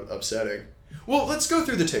really upsetting. Well, let's go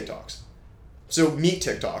through the TikToks. So Meet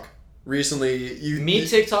TikTok. Recently, Meet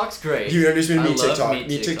TikTok's great. You introduced me to Meet love TikTok.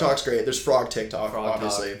 Meet TikTok's great. There's Frog TikTok,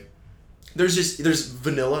 obviously. There's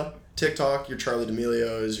vanilla TikTok. Your Charlie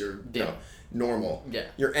D'Amelio's. Your normal. Yeah.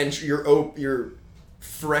 Your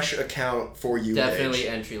fresh account for you. Definitely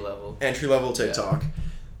entry level. Entry level TikTok.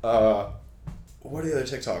 Yeah. What are the other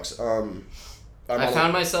TikToks? I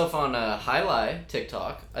found myself on Highlight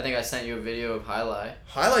TikTok. I think I sent you a video of Highlight.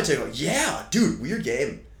 Highlight TikTok. Yeah, dude. Weird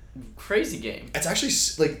game. Crazy game. It's actually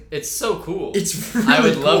like. It's so cool. It's really I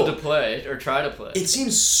would cool. love to play or try to play. It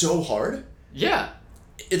seems so hard. Yeah.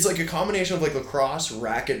 It's like a combination of like lacrosse,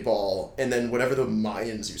 racquetball, and then whatever the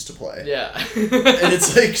Mayans used to play. Yeah. And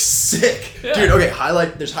it's like sick. Yeah. Dude, okay,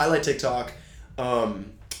 there's Highlight TikTok. I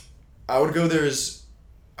would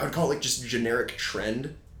call it like just generic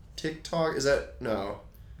trend TikTok. Is that no?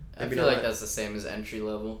 I feel like that's the same as entry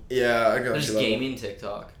level. Yeah, I got There's gaming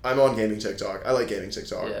TikTok. I'm on gaming TikTok. I like gaming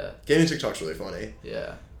TikTok. Yeah. Gaming TikTok's really funny.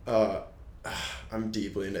 Yeah. I'm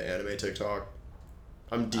deeply into anime TikTok.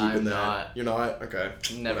 I'm deep in that. Not. You're not? Okay.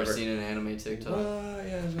 Never seen an anime TikTok.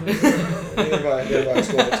 Yeah.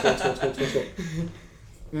 Let's go.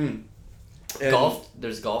 Golf.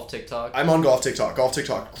 There's golf TikTok. I'm on golf TikTok. Golf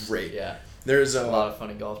TikTok, great. Yeah. There's a lot of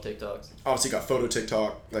funny golf TikToks. Obviously got photo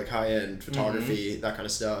TikTok, like high-end photography, that kind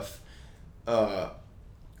of stuff. China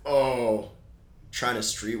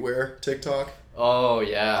streetwear TikTok. Oh,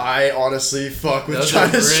 yeah. I honestly fuck with those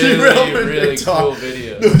China streetwear on really TikTok. Cool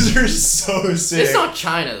videos. Those are so sick. It's not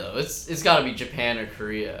China, though. It's got to be Japan or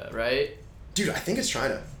Korea, right? Dude, I think it's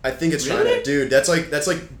China. Really? China. Dude, that's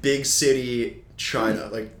like big city China.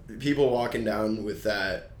 Like people walking down with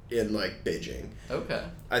that in like Beijing. Okay.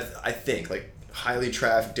 I think like highly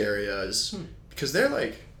trafficked areas because they're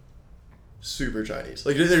like super Chinese.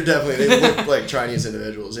 Like they look like Chinese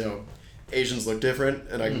individuals. Asians look different,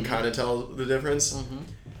 and I can kind of tell the difference.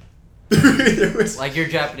 Like you're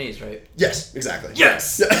Japanese, right? Yes, exactly.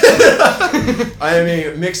 Yes. I am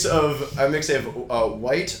a mix of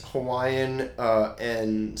white, Hawaiian,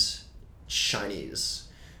 and Chinese.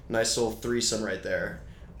 Nice little threesome right there.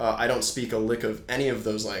 I don't speak a lick of any of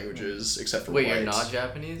those languages except for white. Wait, you're not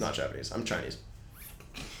Japanese? Not Japanese. I'm Chinese.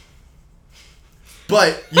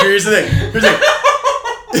 But here's the thing.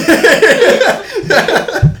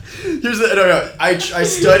 Here's the no. I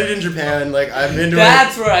studied in Japan. Like I've been to.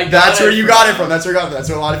 That's where I got That's it where you from. got it from. That's where I got it from. That's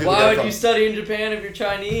where a lot of people Why get it would from. you study in Japan if you're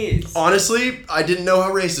Chinese? Honestly, I didn't know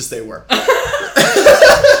how racist they were.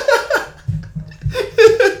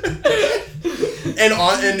 and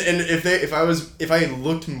if I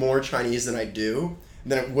looked more Chinese than I do,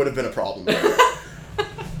 then it would have been a problem.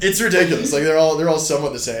 It's ridiculous. Like they're all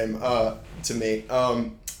somewhat the same to me.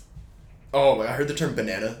 Oh, I heard the term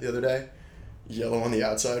banana the other day. Yellow on the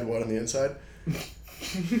outside, white on the inside.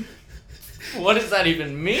 What does that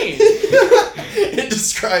even mean? It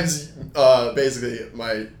describes basically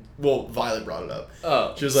Violet brought it up.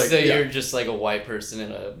 Oh, she was like, so you're just like a white person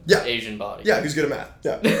in a Asian body. Yeah, who's good at math.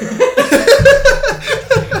 Yeah.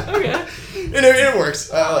 Okay. And it works.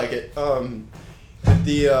 I like it.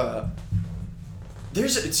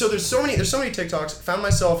 There's so many TikToks. Found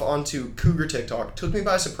myself onto Cougar TikTok. Took me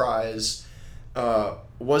by surprise.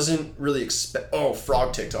 Wasn't really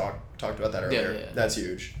Frog TikTok. Talked about that earlier. Yeah. That's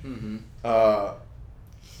huge. Mm-hmm. But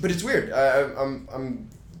it's weird. I'm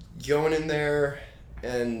going in there,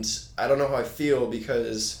 and I don't know how I feel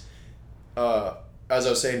because, as I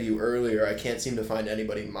was saying to you earlier, I can't seem to find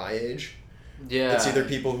anybody my age. Yeah. It's either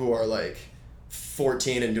people who are like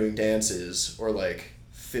 14 and doing dances, or like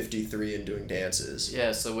 53 and doing dances.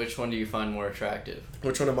 Yeah, so which one do you find more attractive?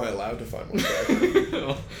 Which one am I allowed to find more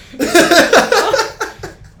attractive?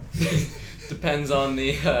 Depends on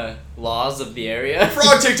the laws of the area.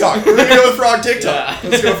 Frog TikTok! We're gonna go with Frog TikTok. Yeah.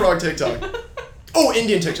 Let's go Frog TikTok. Oh,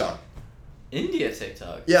 Indian TikTok. India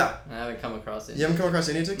TikTok? Yeah. I haven't come across it. You haven't come across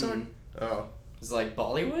Indian TikTok? Mm-hmm. Oh. It's like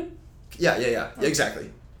Bollywood? Yeah,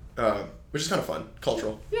 exactly. Which is kind of fun.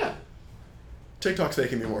 Cultural. Yeah. TikTok's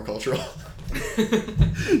making me more cultural.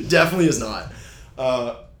 Definitely is not.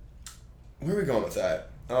 Where are we going with that?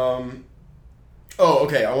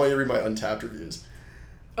 Okay. I want you to read my Untapped reviews.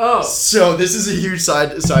 Oh. So this is a huge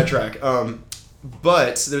sidetrack.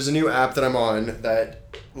 But there's a new app that I'm on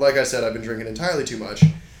that, like I said, I've been drinking entirely too much.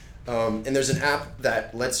 And there's an app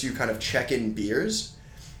that lets you kind of check in beers.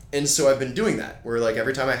 And so I've been doing that, where like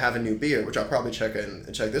every time I have a new beer, which I'll probably check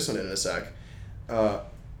this one in a sec,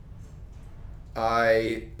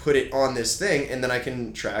 I put it on this thing, and then I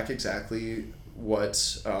can track exactly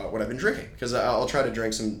what I've been drinking, because I'll try to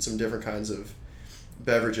drink some different kinds of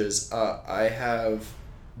beverages. I have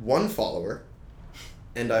one follower,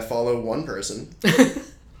 and I follow one person,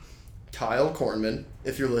 Kyle Kornman.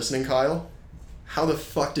 If you're listening, Kyle, how the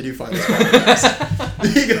fuck did you find this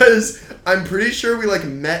podcast? Because I'm pretty sure we like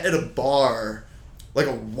met at a bar like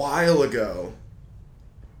a while ago.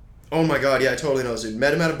 Oh my god, yeah, I totally know this dude.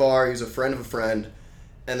 Met him at a bar, he was a friend of a friend,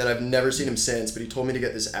 and then I've never seen him since, but he told me to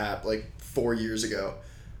get this app like 4 years ago.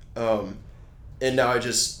 And now I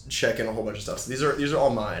just check in a whole bunch of stuff. So these are all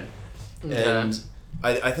mine. Okay. And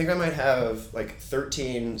I think I might have like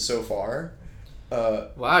 13 so far.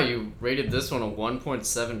 Wow, you rated this one a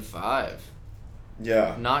 1.75.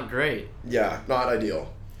 Yeah. Not great. Yeah, not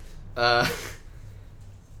ideal.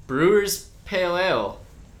 Brewer's Pale Ale,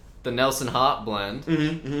 the Nelson Hop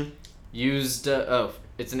blend. Used,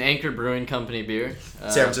 it's an Anchor Brewing Company beer.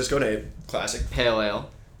 San Francisco name. Classic. Pale Ale.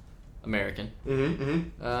 American.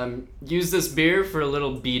 Used this beer for a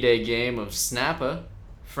little B-Day game of Snappa.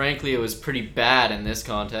 Frankly, it was pretty bad in this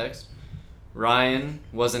context. Ryan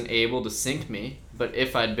wasn't able to sink me, but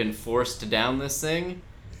if I'd been forced to down this thing,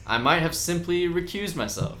 I might have simply recused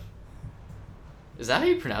myself. Is that how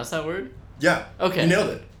you pronounce that word? Yeah. Okay. You nailed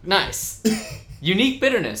it. Nice. Unique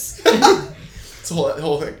bitterness. It's the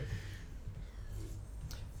whole thing.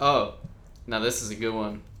 Oh, now this is a good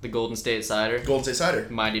one. The Golden State Cider. Golden State Cider.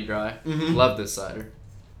 Mighty dry. Love this cider.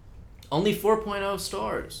 Only 4.0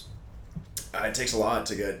 stars. It takes a lot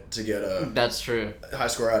to get a That's true. high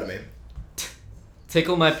score out of me.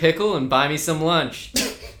 Tickle my pickle and buy me some lunch.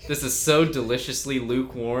 This is so deliciously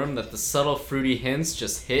lukewarm that the subtle fruity hints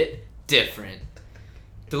just hit different.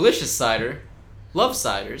 Delicious cider. Love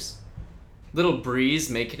ciders. Little breeze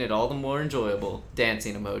making it all the more enjoyable.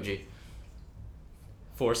 Dancing emoji.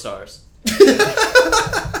 4 stars.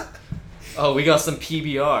 Oh, we got some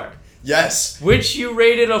PBR. Yes. Which you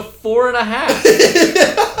rated a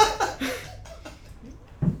 4.5.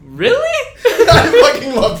 Really? I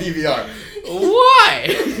fucking love PBR. Why?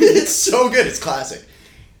 It's so good. It's classic.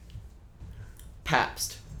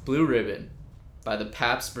 Pabst Blue Ribbon by the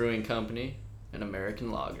Pabst Brewing Company, an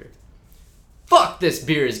American lager. Fuck, this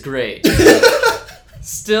beer is great.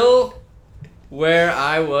 Still where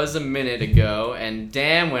I was a minute ago, and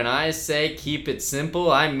damn, when I say keep it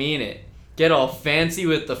simple, I mean it. Get all fancy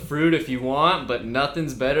with the fruit if you want, but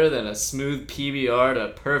nothing's better than a smooth PBR to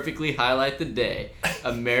perfectly highlight the day.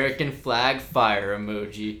 American flag fire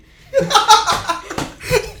emoji.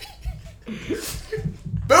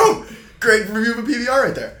 Boom! Great review of a PBR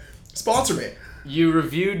right there. Sponsor me. You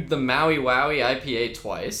reviewed the Maui Wowie IPA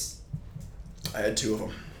twice. I had 2 of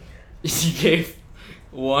them. You gave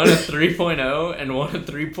one a 3.0 and one a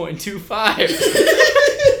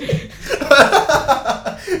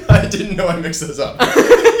 3.25. I didn't know I mixed those up.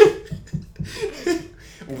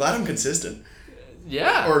 I'm glad I'm consistent.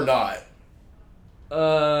 Yeah. Or not.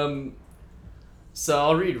 So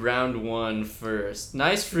I'll read round 1 first.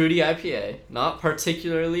 Nice fruity IPA. Not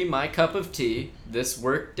particularly my cup of tea. This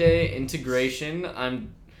workday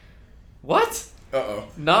integration, What? Uh-oh.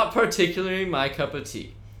 Not particularly my cup of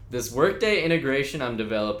tea. This workday integration I'm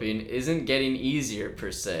developing isn't getting easier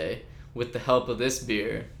per se with the help of this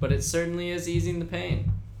beer, but it certainly is easing the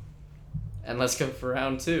pain. And let's go for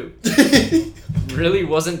round 2. Really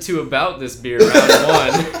wasn't too about this beer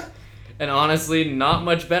round 1. And honestly, not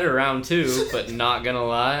much better round 2, but not gonna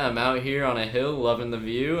lie, I'm out here on a hill loving the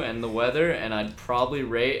view and the weather, and I'd probably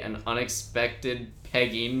rate an unexpected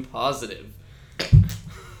pegging positive.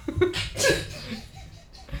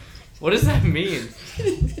 What does that mean?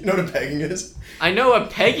 You know what a pegging is? I know what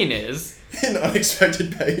pegging is. An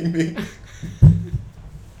unexpected pegging mean.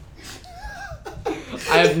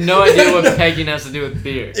 I have no idea what pegging has to do with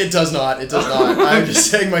beer. It does not. It does not. I'm just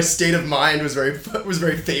saying my state of mind was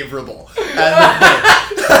very favorable.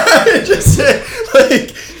 Just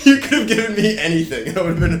like you could have given me anything, and I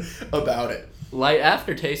would have been about it. Light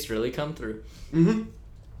aftertaste really come through. Mm-hmm.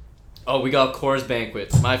 Oh, we got Coors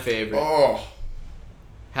Banquet, my favorite. Oh.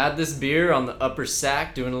 Had this beer on the upper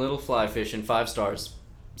sack doing a little fly fishing. 5 stars.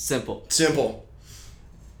 Simple.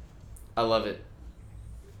 I love it.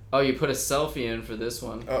 Oh, you put a selfie in for this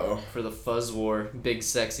one. Uh-oh. For the Fuzz War Big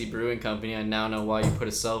Sexy Brewing Company. I now know why you put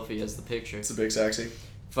a selfie as the picture. It's a big sexy.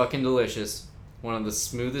 Fucking delicious. One of the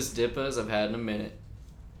smoothest dippas I've had in a minute.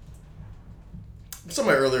 Some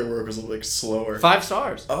of my earlier work was a little slower. 5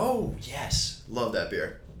 stars. Oh, yes. Love that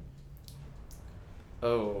beer.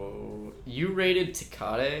 Oh, you rated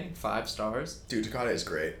Tecate 5 stars? Dude, Tecate is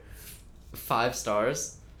great. 5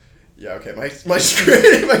 stars? Yeah, okay. My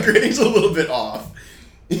grading's a little bit off.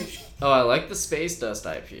 Oh, I like the Space Dust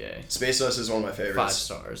IPA. Space Dust is one of my favorites. 5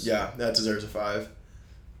 stars. Yeah, that deserves a 5.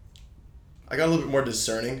 I got a little bit more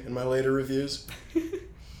discerning in my later reviews.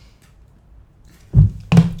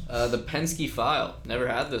 The Penske File. Never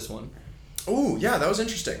had this one. Ooh, yeah, that was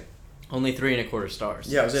interesting. Only 3.25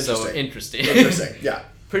 stars. Yeah, it was interesting. So interesting. Interesting, yeah.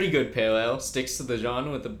 Pretty good pale ale. Sticks to the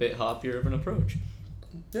genre with a bit hoppier of an approach.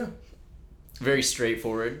 Yeah. Very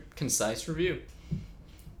straightforward, concise review.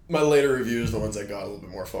 My later reviews are the ones that got a little bit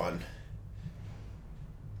more fun.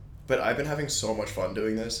 But I've been having so much fun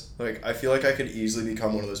doing this. Like, I feel like I could easily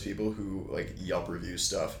become one of those people who, like, Yelp reviews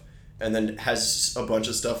stuff and then has a bunch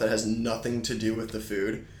of stuff that has nothing to do with the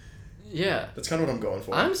food. Yeah. That's kind of what I'm going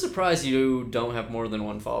for. I'm surprised you don't have more than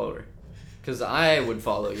 1 follower. Because I would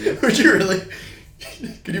follow you. Would you really?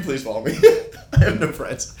 Could you please follow me? I have no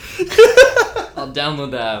friends. I'll download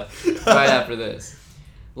the app right after this.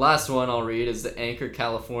 Last one I'll read is the Anchor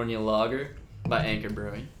California Lager by Anchor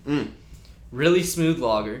Brewing. Really smooth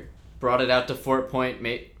lager. Brought it out to Fort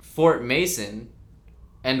Mason.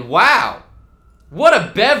 And wow! What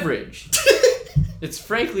a beverage! It's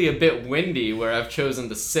frankly a bit windy where I've chosen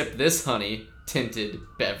to sip this honey-tinted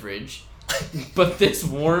beverage. But this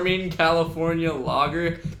warming California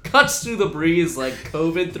lager cuts through the breeze like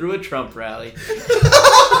COVID through a Trump rally.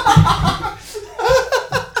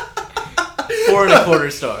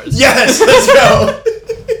 4.25 stars. Yes, let's go.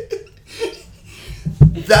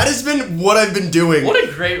 That has been what I've been doing. What a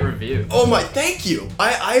great review. Oh my, thank you.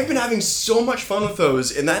 I've been having so much fun with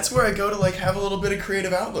those, and that's where I go to like have a little bit of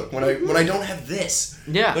creative outlook when I don't have this.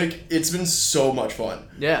 Yeah. Like it's been so much fun.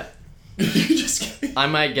 Yeah. You just I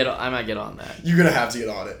might get on that. You're gonna have to get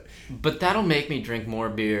on it. But that'll make me drink more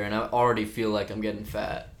beer, and I already feel like I'm getting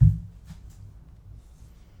fat.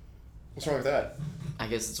 What's wrong with that? I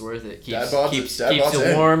guess it's worth it. Dad bods Keeps in. you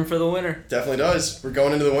warm for the winter. Definitely does. We're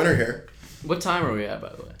going into the winter here. What time are we at, by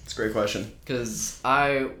the way? It's a great question. Because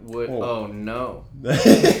I would... Oh, no. Let's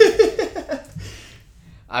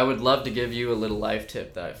I would love to give you a little life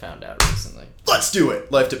tip that I found out recently. do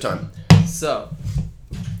it. Life tip time. So,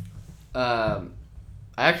 I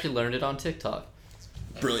actually learned it on TikTok.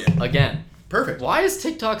 Brilliant. Again. Perfect. Why is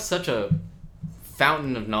TikTok such a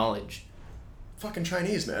fountain of knowledge? Fucking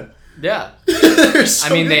Chinese, man. Yeah. So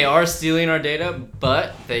I mean, good. they are stealing our data,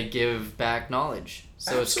 but they give back knowledge.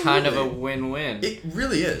 So Absolutely. It's kind of a win-win. It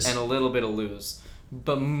really is. And a little bit of lose.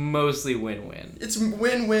 But mostly win-win. It's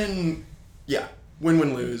win-win. Yeah.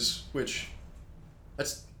 Win-win lose, which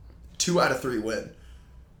that's 2 out of 3 win.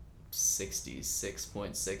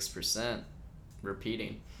 66.6%.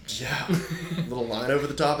 Repeating. Yeah. Little line over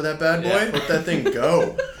the top of that bad boy. Yeah. Let that thing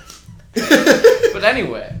go. But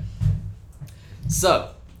anyway,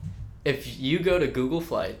 so if you go to Google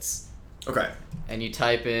Flights, Okay. and you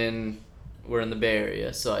type in, we're in the Bay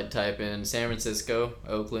Area, so I'd type in San Francisco,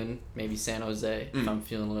 Oakland, maybe San Jose if I'm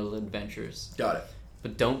feeling a little adventurous. Got it.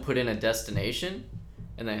 But don't put in a destination,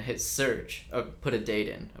 and then hit search. Or put a date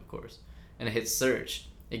in, of course, and hit search.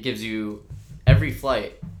 It gives you every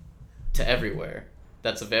flight to everywhere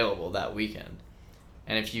that's available that weekend.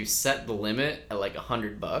 And if you set the limit at like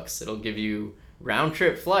 $100, it'll give you round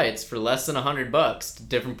trip flights for less than $100 to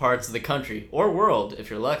different parts of the country or world if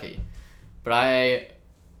you're lucky. But I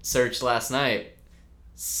searched last night,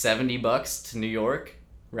 $70 to New York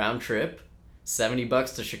round trip,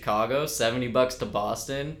 $70 to Chicago, $70 to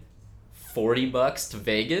Boston, $40 to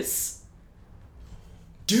Vegas.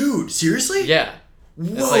 Dude, seriously? Yeah. Whoa,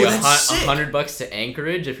 It's like that's sick. $100 to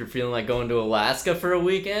Anchorage if you're feeling like going to Alaska for a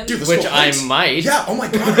weekend, Dude, let's which go I hunts. might. Yeah, oh my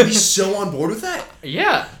god, I'd be so on board with that.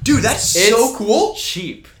 Yeah. Dude, that's It's so cool.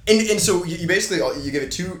 cheap. And so you basically, you give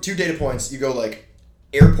it two data points. You go like,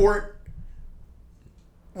 airport.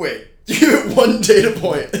 Wait, you give it one data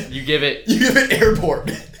point. You give it You give it airport.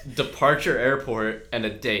 departure airport and a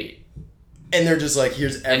date. And they're just like,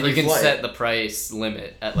 here's every And you can flight. set the price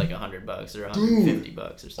limit at like $100 or $150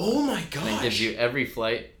 or something. Oh my And it gives gosh. you every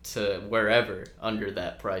flight to wherever under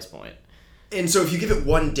that price point. And so if you give it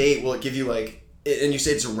one date, will it give you like, and you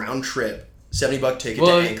say it's a round trip, $70 ticket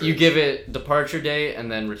Well, to Anchorage. you give it departure date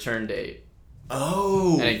and then return date.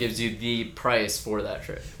 Oh. And it gives you the price for that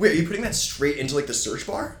trip. Wait, are you putting that straight into like the search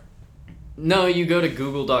bar? No, you go to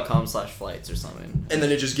google.com/flights or something. And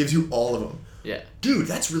then it just gives you all of them. Yeah. Dude,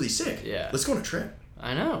 that's really sick. Yeah. Let's go on a trip.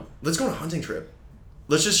 I know. Let's go on a hunting trip.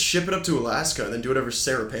 Let's just ship it up to Alaska and then do whatever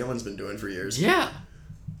Sarah Palin's been doing for years. Yeah.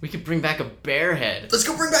 We could bring back a bear head. Let's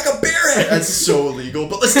go bring back a bear head. That's so illegal,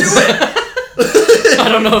 but let's do it. I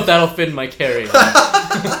don't know if that'll fit in my carry-on.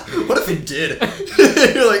 What if it did?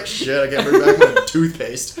 You're like, shit, I can't bring back my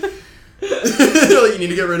toothpaste. You're like, you need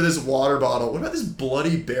to get rid of this water bottle. What about this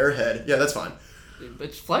bloody bear head? Yeah, that's fine.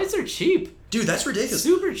 But flights are cheap. Dude, that's ridiculous.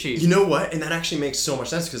 Super cheap. You know what? And that actually makes so much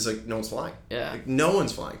sense because like no one's flying. Yeah. Like no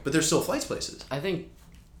one's flying, but there's still flights places. I think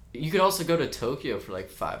you could also go to Tokyo for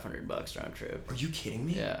like $500 round trip. Are you kidding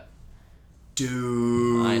me? Yeah.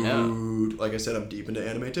 Dude. I know. Like I said, I'm deep into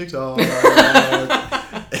anime TikTok.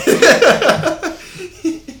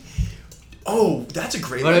 Oh, that's a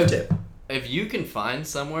great But life if- tip. If you can find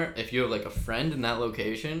somewhere, if you have like a friend in that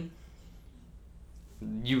location,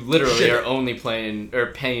 you literally Shit. are only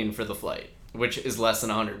paying for the flight, which is less than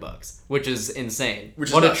 $100, which is insane. Which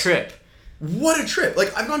is what a nuts. trip! What a trip.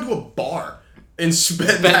 Like I've gone to a bar and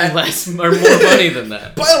spent Spend that less or more money than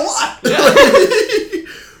that. by a lot. Yeah.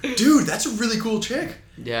 Dude, that's a really cool chick.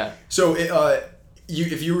 Yeah. So,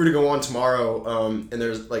 if you were to go on tomorrow, and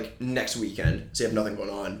there's like next weekend, so you have nothing going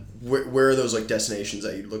on, where are those like destinations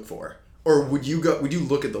that you'd look for? Or would you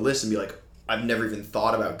look at the list and be like, I've never even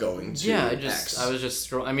thought about going to X? I was just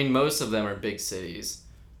scrolling. I mean, most of them are big cities,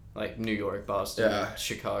 like New York, Boston, Yeah.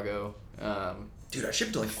 Chicago. Dude, I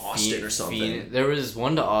shipped to like Austin or something. There was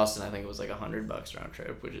one to Austin. I think it was like $100 round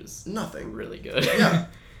trip, which is Nothing. really good. Yeah.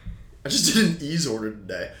 I just did an ease order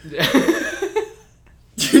today.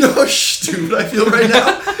 Do you know how stupid I feel right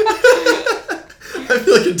now? I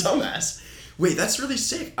feel like a dumbass. Wait, that's really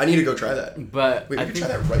sick. I need to go try that. But Wait, I we can think,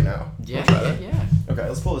 try that right now. Yeah, Wanna try yeah, that? yeah. Okay,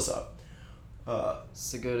 let's pull this up.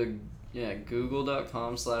 So go to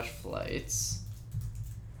google.com/flights.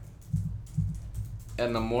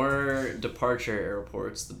 And the more departure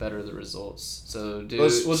airports, the better the results. So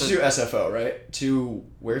Let's just do SFO, right? To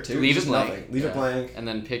where to? leave Just it blank. nothing. Leave it Yeah. blank. And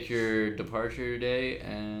then pick your departure day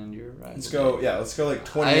and your arrival. Let's go. Yeah, let's go like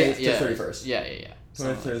 28th to 31st. Yeah, yeah, yeah. 28th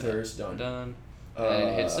Something to like that. 31st. Done. Done.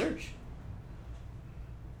 And hit search.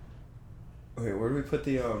 Okay, where do we put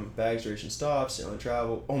the bags, duration, stops, sailing,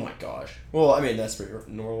 travel? Oh my gosh. Well, I mean that's pretty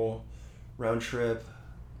normal. Round trip.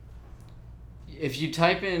 If you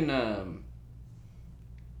type in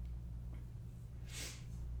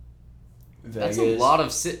Vegas. that's a lot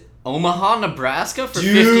of Omaha, Nebraska for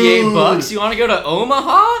Dude. $58. You want to go to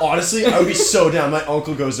Omaha? Honestly, I would be so down. My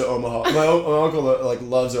uncle goes to Omaha. My uncle like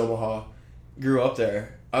loves Omaha. Grew up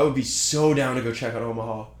there. I would be so down to go check out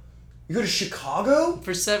Omaha. You go to Chicago?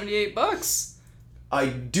 For $78. I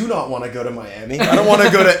do not want to go to Miami. I don't want to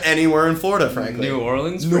go to anywhere in Florida, frankly. New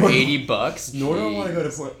Orleans for Nor- $80. Nor do I want to go to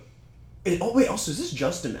Jeez. Port. Oh wait, also is this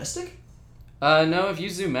just domestic? No, if you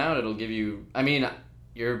zoom out, it'll give you. I mean,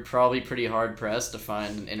 you're probably pretty hard pressed to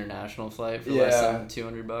find an international flight for less Yeah. than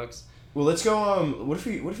 $200. Well, let's go. What if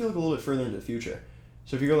we look a little bit further into the future?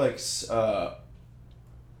 So if you go like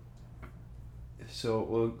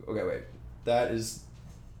So okay, wait. That's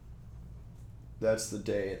the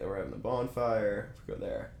day that we're having the bonfire. If we go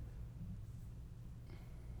there.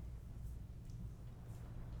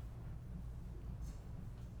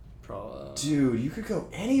 Dude, you could go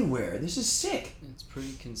anywhere. This is sick. It's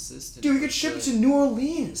pretty consistent. Dude, you could ship it to New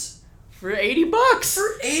Orleans. For $80?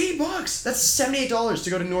 For $80. That's $78 to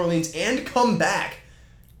go to New Orleans and come back.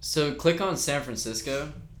 So click on San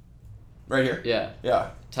Francisco. Right here? Yeah.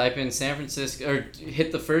 Yeah. Type in San Francisco, or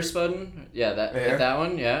hit the first button. Yeah, hit that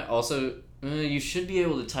one. Yeah. Also, you should be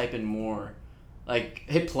able to type in more. Like,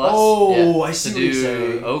 hit plus. Oh, yeah, I see to what you're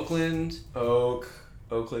saying. Oakland.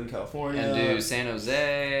 Oakland, California. And do San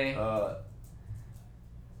Jose.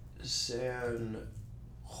 San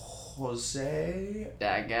Jose.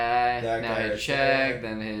 That guy. Now hit right check.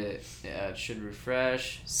 there. Then hit. Yeah, it should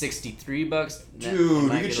refresh. $63.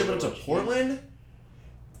 Dude, you could ship it to Portland.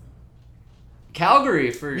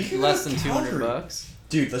 Calgary for We could less go than to Calgary. $200.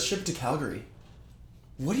 Dude, let's ship it to Calgary.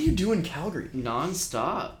 What do you do in Calgary?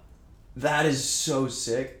 Non-stop. That is so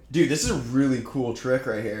sick. Dude, this is a really cool trick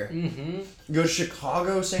right here. Mm-hmm. You go to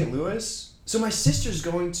Chicago, St. Louis. So my sister's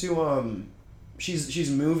going to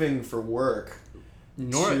she's moving for work.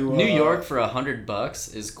 New York for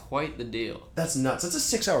 $100 is quite the deal. That's nuts. That's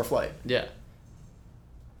a 6-hour flight. Yeah.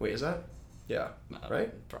 Wait, is that? Yeah.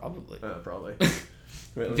 Right? Probably. Probably.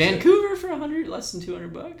 Wait, Vancouver for less than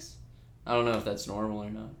 $200. I don't know if that's normal or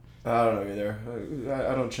not. I don't know either.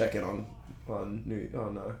 I don't check in on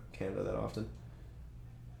Canada that often.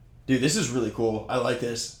 Dude, this is really cool. I like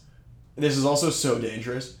this. This is also so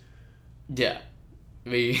dangerous. Yeah.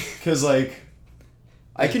 Because, like,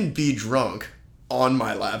 I can be drunk on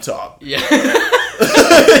my laptop. Yeah.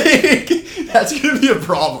 That's gonna be a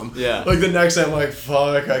problem. Yeah. Like, the next time, like,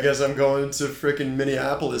 fuck, I guess I'm going to freaking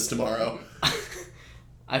Minneapolis tomorrow.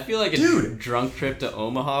 I feel like a drunk trip to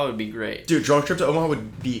Omaha would be great. Dude, drunk trip to Omaha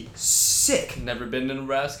would be sick. Never been to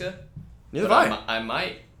Nebraska? Neither have I. I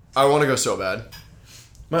might. I want to go so bad.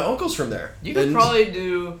 My uncle's from there. You could probably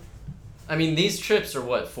do... I mean, these trips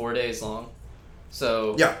are, 4 days long?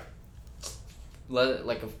 So... Yeah. The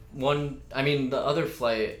other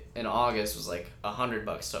flight in August was like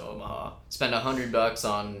 $100 to Omaha. Spend $100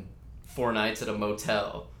 on 4 nights at a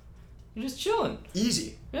motel. You're just chilling.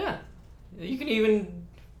 Easy. Yeah. You can even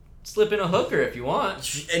slip in a hooker if you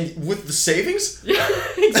want. And with the savings? Yeah,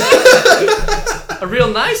 exactly. A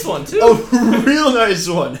real nice one, too. A real nice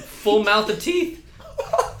one. Full mouth of teeth.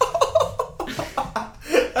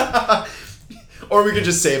 Or we could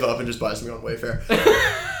just save up and just buy something on Wayfair.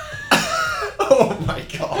 Oh my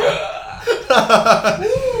god.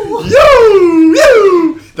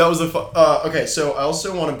 Yo! That was the okay, so I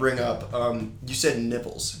also want to bring up, you said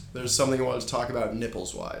nipples. There's something I wanted to talk about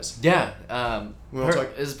nipples-wise. Yeah.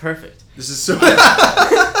 This is perfect. This is so...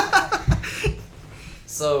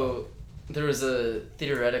 So, there was a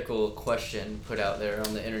theoretical question put out there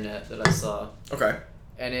on the internet that I saw. Okay.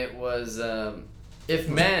 And it was, if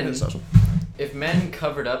men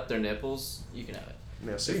covered up their nipples, you can have it.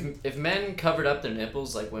 Yeah, see. If men covered up their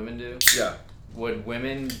nipples like women do, yeah, would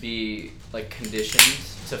women be like conditioned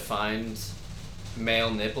to find male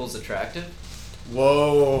nipples attractive?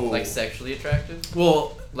 Whoa. Like sexually attractive?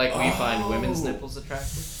 Well, like we find women's nipples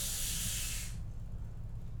attractive?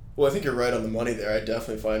 Well, I think you're right on the money there. I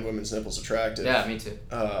definitely find women's nipples attractive. Yeah, me too.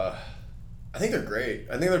 I think they're great.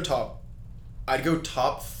 I think they're top. I'd go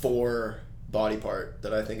top 4 body part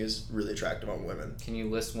that I think is really attractive on women. Can you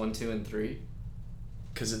list 1, 2, and 3?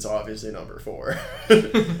 Because it's obviously number 4.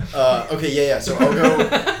 Okay, yeah. So I'll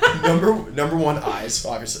go number 1, eyes.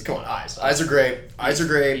 Obviously, come on, eyes. Eyes are great. Eyes are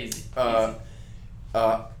great. Easy.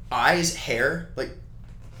 Eyes, hair, like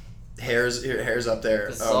hair's up there.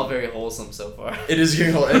 This is all very wholesome so far. It is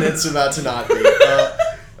getting whole, and it's about to not be.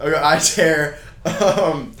 Okay, eyes, hair.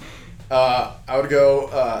 I would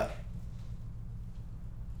go.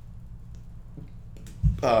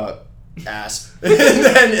 Ass, and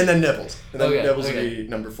then nipples, and then nipples would be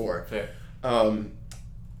number 4. Fair.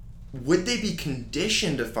 Would they be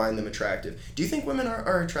conditioned to find them attractive? Do you think women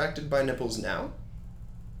are attracted by nipples now?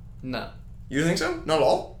 No. You think so? Not at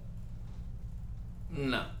all?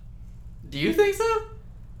 No. Do you think so?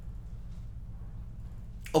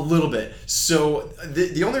 A little bit. So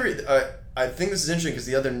the only I think this is interesting because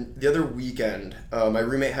the other weekend, my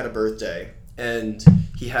roommate had a birthday and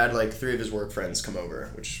he had like 3 of his work friends come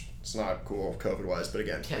over, which is not cool COVID wise, but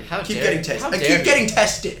again, I keep getting tested. Keep getting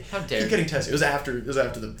tested. It was after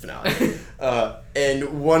the finale.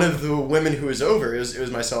 And one of the women who was over, it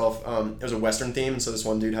was myself. It was a Western theme, so this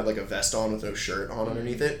one dude had like a vest on with no shirt on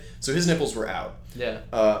underneath it, so his nipples were out. Yeah.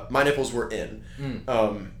 My nipples were in.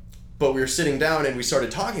 But we were sitting down and we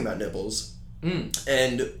started talking about nipples,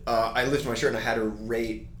 And I lifted my shirt and I had her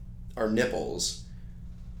rate our nipples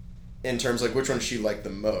in terms like which one she liked the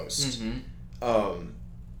most.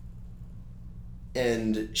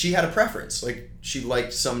 And she had a preference. Like, she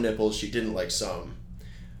liked some nipples, she didn't like some.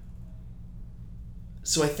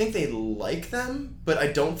 So I think they like them, but I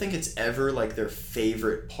don't think it's ever like their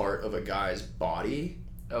favorite part of a guy's body.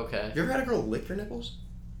 Okay. Have you ever had a girl lick your nipples?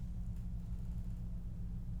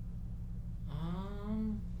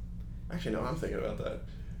 Actually, no, I'm thinking about that.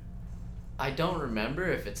 I don't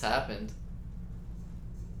remember if it's happened.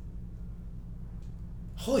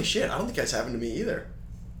 Holy shit, I don't think that's happened to me either.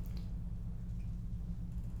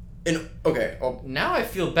 And, okay, now I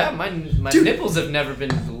feel bad. My Dude, nipples have never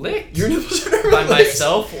been licked. Your nipples are never by licked?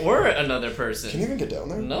 myself or another person. Can you even get down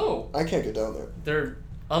there? No. I can't get down there. They're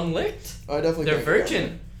unlicked. I definitely They're can't get down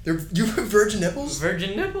virgin. there. You have virgin nipples?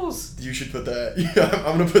 Virgin nipples. You should put that. Yeah,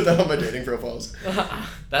 I'm gonna put that on my dating profiles.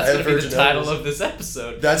 That's gonna be the title of this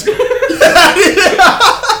episode. That's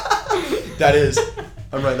that is.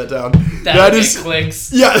 I'm writing that down. That'll get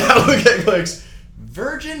clicks. Yeah, that'll get clicks.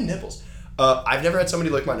 Virgin nipples. I've never had somebody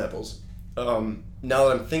lick my nipples. Now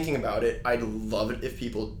that I'm thinking about it, I'd love it if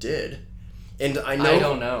people did. And I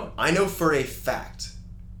don't know. I know for a fact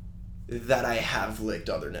that I have licked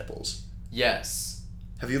other nipples. Yes.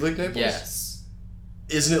 Have you licked nipples? Yes.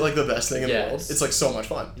 Isn't it like the best thing in the world? It's like so much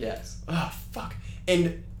fun. Yes. Oh, fuck.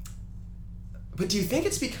 But do you think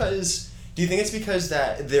it's because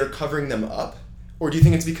that they're covering them up? Or do you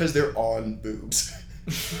think it's because they're on boobs?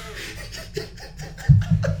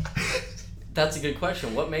 That's a good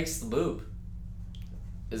question. What makes the boob?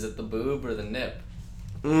 Is it the boob or the nip?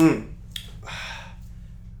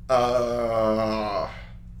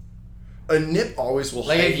 A nip always will.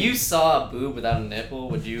 Like, if you saw a boob without a nipple,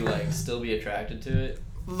 would you like still be attracted to it?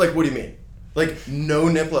 Like, what do you mean? Like, no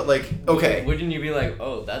nipple? Like, okay. Wouldn't you be like,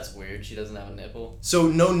 oh, that's weird, she doesn't have a nipple? So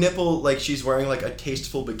no nipple, like she's wearing like a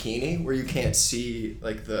tasteful bikini where you can't see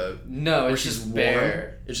like the. No, it's just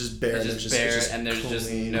bare. It's just bare. It's just bare, and there's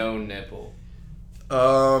just no nipple.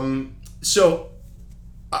 So,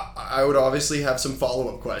 I would obviously have some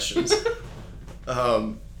follow-up questions.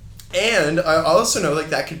 And I also know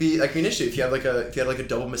like that could be an issue if you have like a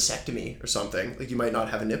double mastectomy or something, like you might not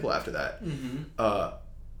have a nipple after that.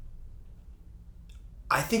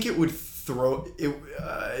 I think it would throw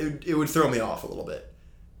it would throw me off a little bit.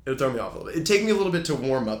 It would throw me off a little bit. It'd take me a little bit to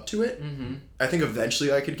warm up to it. I think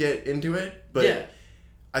eventually I could get into it, but yeah.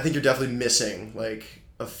 I think you're definitely missing like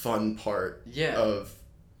a fun part of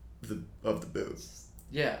the boob.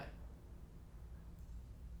 Yeah.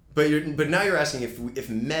 But now you're asking if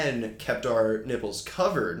men kept our nipples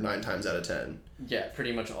covered 9 times out of 10. Yeah,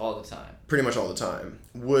 pretty much all the time. Pretty much all the time.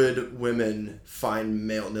 Would women find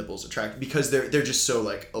male nipples attractive because they're just so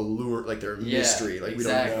like allure, like they're a mystery, like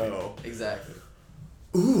exactly. We don't know. Exactly.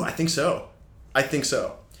 Ooh, I think so.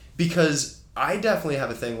 Because I definitely have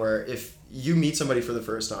a thing where if you meet somebody for the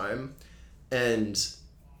first time and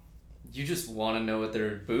you just want to know what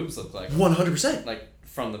their boobs look like. 100%. Like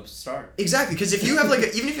from the start. Exactly, because if you have like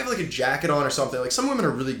even if you have like a jacket on or something, like some women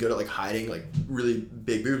are really good at like hiding like really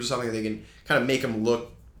big boobs or something. They can kind of make them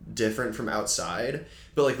look different from outside.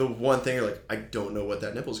 But like the one thing you're like, I don't know what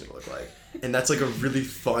that nipple's gonna look like, and that's like a really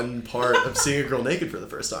fun part of seeing a girl naked for the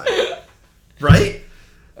first time, right?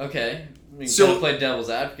 Okay, we can kind of play devil's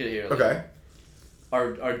advocate here. Like, okay.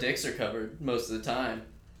 Our dicks are covered most of the time,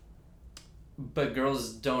 but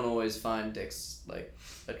girls don't always find dicks like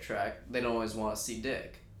they don't always want to see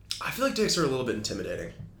dick. I feel like dicks are a little bit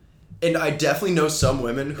intimidating. And I definitely know some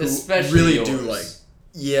women who especially really yours. do like.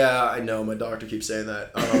 Yeah, I know. My doctor keeps saying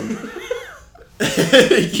that.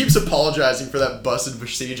 He keeps apologizing for that busted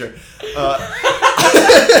procedure. He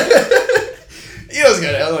doesn't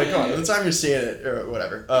get it. I'm like, come on, by the time you're seeing it or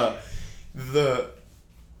whatever.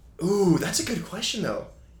 Ooh, that's a good question though,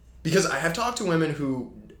 because I have talked to women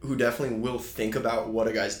who definitely will think about what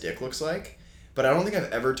a guy's dick looks like. But I don't think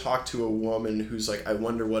I've ever talked to a woman who's like, I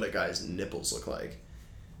wonder what a guy's nipples look like.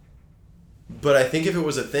 But I think if it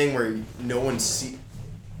was a thing where no one see...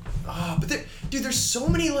 there's so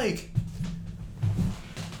many like...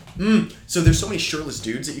 So there's so many shirtless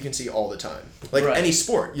dudes that you can see all the time. Like any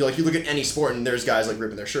sport. You look at any sport and there's guys like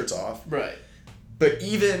ripping their shirts off. Right. But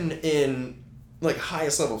even in like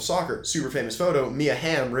highest level of soccer, super famous photo, Mia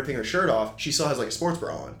Hamm ripping her shirt off, she still has like a sports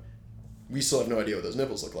bra on. We still have no idea what those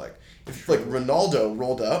nipples look like. If like Ronaldo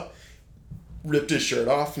rolled up, ripped his shirt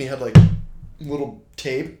off, and he had like little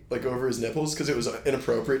tape like over his nipples because it was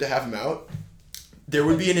inappropriate to have them out, there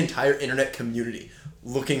would be an entire internet community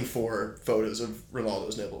looking for photos of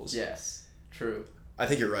Ronaldo's nipples. Yes, true. I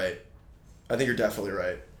think you're right. I think you're definitely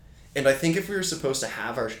right. And I think if we were supposed to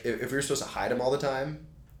if we were supposed to hide them all the time,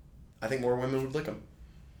 I think more women would lick them.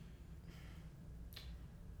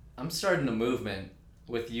 I'm starting a movement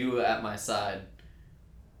with you at my side.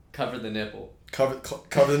 Cover the nipple. Cover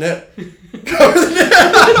the nip. Cover the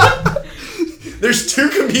nip. There's two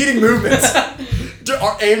competing movements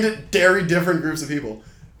aimed at very different groups of people.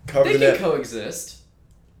 Cover the nip. They can coexist.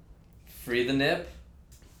 Free the nip.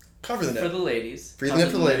 Cover the nip. For the ladies. Free the nip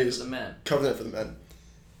for the ladies. For the men. Cover the nip for the men.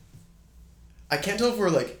 I can't tell if we're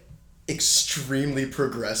like extremely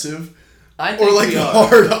progressive or like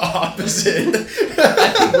hard opposite. I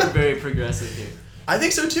think we're very progressive here. I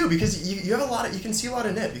think so too, because you have you can see a lot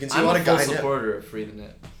of nip. You can see I'm a lot of guy nip. I'm a full supporter of Free the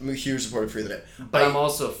Nip. I'm a huge supporter of Free the Nip. But I'm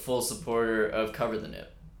also a full supporter of Cover the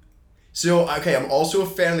Nip. So, okay, I'm also a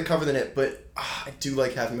fan of the Cover the Nip, but I do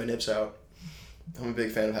like having my nips out. I'm a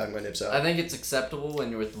big fan of having my nips out. I think it's acceptable when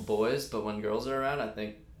you're with the boys, but when girls are around, I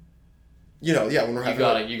think... You know, yeah, when we're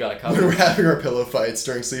having... You gotta cover. When we're having our pillow fights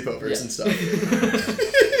during sleepovers and stuff.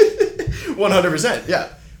 100%, yeah.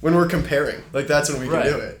 When we're comparing. Like, that's when we can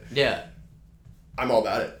do it. Yeah. I'm all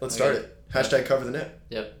about it. Let's start it. Hashtag Cover the Nip.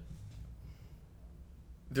 Yep.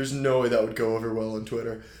 There's no way that would go over well on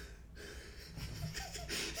Twitter.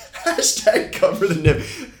 Hashtag Cover the Nip.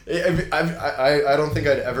 I don't think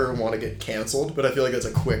I'd ever want to get canceled, but I feel like that's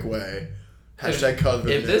a quick way. Hashtag Cover the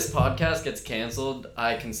Nip. If this podcast gets canceled,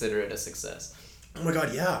 I consider it a success. Oh my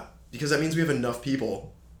god, yeah. Because that means we have enough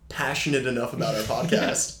people passionate enough about our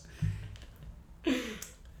podcast.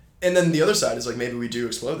 And then the other side is like maybe we do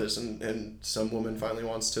explode this and some woman finally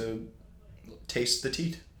wants to taste the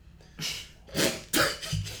teat.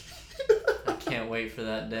 I can't wait for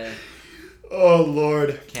that day. Oh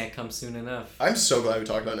Lord. Can't come soon enough. I'm so glad we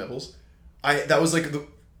talked about nipples. That was like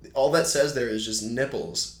all that says there is just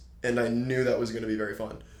nipples, and I knew that was going to be very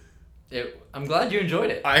fun. I'm glad you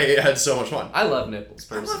enjoyed it. I had so much fun. I love nipples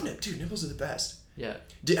personally. I love nipples. Dude, nipples are the best. Yeah.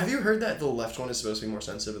 Have you heard that the left one is supposed to be more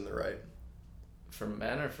sensitive than the right? For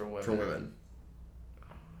men or for women? For women.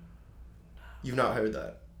 You've not heard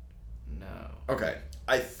that? No. Okay.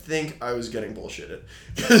 I think I was getting bullshitted.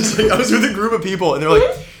 Because like, I was with a group of people, and they're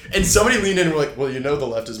like, and somebody leaned in and were like, well, you know the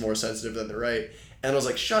left is more sensitive than the right. And I was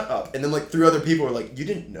like, shut up. And then like 3 other people were like, you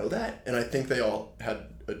didn't know that? And I think they all had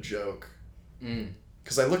a joke.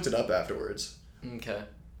 Because I looked it up afterwards. Okay.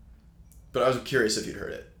 But I was curious if you'd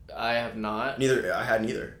heard it. I have not. I hadn't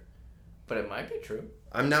either. But it might be true.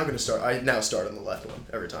 I'm now going to start. I now start on the left one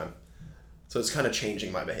every time. So it's kind of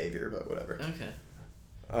changing my behavior, but whatever.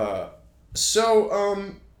 Okay. So,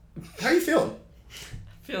 how are you feeling?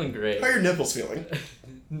 Feeling great. How are your nipples feeling?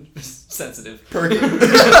 Sensitive. Perky.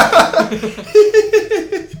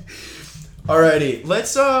 Alrighty,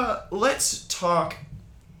 let's talk.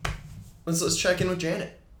 Let's check in with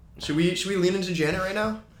Janet. Should we lean into Janet right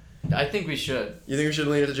now? I think we should. You think we should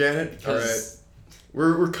lean into Janet? All right.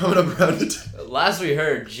 We're coming up around it. Last we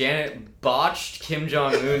heard, Janet botched Kim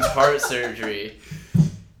Jong-un's heart surgery,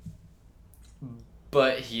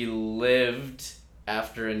 but he lived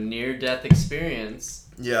after a near-death experience.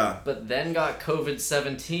 Yeah. But then got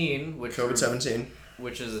COVID-17,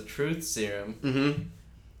 which is a truth serum. Mm-hmm.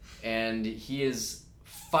 And he is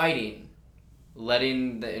fighting,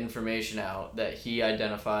 letting the information out that he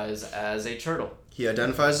identifies as a turtle. He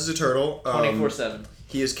identifies as a turtle. 24/7.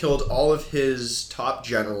 He has killed all of his top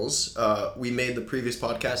generals. We made the previous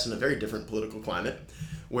podcast in a very different political climate,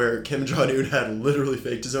 where Kim Jong-un had literally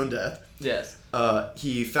faked his own death. Yes.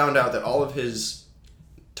 He found out that all of his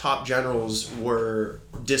top generals were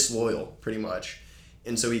disloyal, pretty much.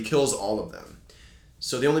 And so he kills all of them.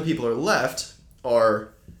 So the only people who are left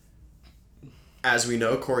are, as we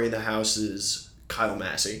know, Corey in the House's Kyle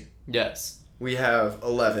Massey. Yes. We have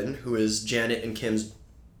 11, who is Janet and Kim's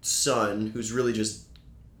son, who's really just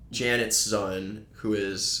Janet's son, who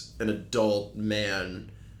is an adult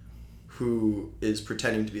man who is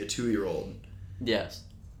pretending to be a 2-year-old. Yes.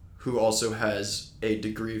 Who also has a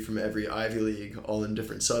degree from every Ivy League, all in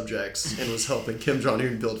different subjects, and was helping Kim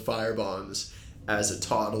Jong-un build firebombs as a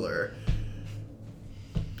toddler.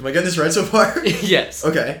 Am I getting this right so far? Yes.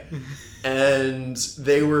 Okay. And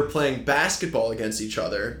they were playing basketball against each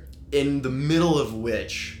other, in the middle of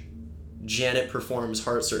which Janet performs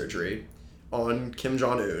heart surgery on Kim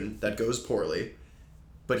Jong-un that goes poorly,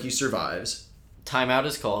 but he survives. Timeout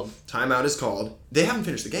is called. Timeout is called. They haven't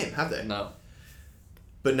finished the game, have they? No.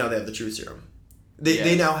 But now they have the truth serum.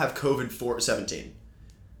 They now have COVID-17,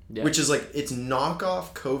 which is like, it's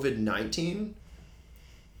knockoff COVID-19,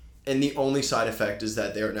 and the only side effect is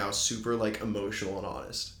that they are now super like emotional and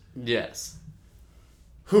honest. Yes.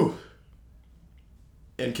 Whew.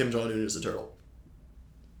 And Kim Jong-un is a turtle.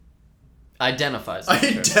 Identifies as a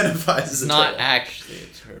turtle. Identifies as a Not turtle. actually a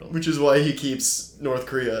turtle. Which is why he keeps North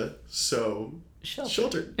Korea so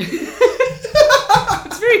sheltered.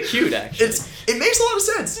 It's very cute, actually. It makes a lot of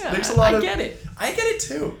sense. Yeah, It makes a lot I of, get it. I get it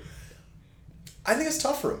too. I think it's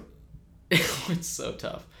tough for him. It's so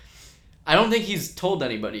tough. I don't think he's told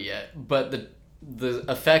anybody yet, but the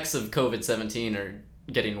effects of COVID-19 are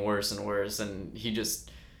getting worse and worse, and he's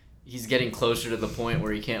getting closer to the point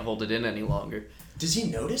where he can't hold it in any longer. Does he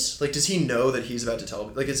notice? Like, does he know that he's about to tell?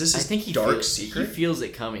 Like, is this his dark secret? He feels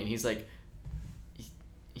it coming. He's like,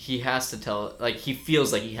 he has to tell. Like, he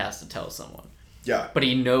feels like he has to tell someone. Yeah. But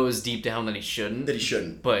he knows deep down that he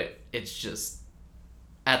shouldn't. But it's just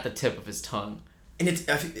at the tip of his tongue. And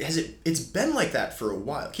it's been like that for a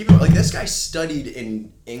while. Keep in mind, like, this guy studied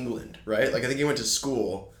in England, right? Like, I think he went to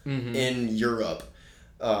school in Europe.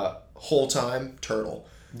 Whole time turtle.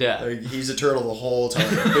 Yeah. Like, he's a turtle the whole time.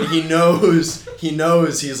 But he knows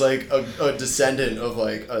he's like a descendant of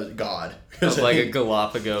like a god. Of like a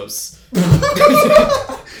Galapagos.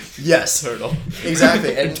 Yes. Turtle.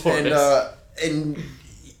 Exactly. And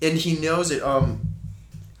he knows it,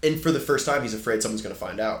 and for the first time he's afraid someone's gonna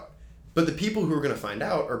find out. But the people who are gonna find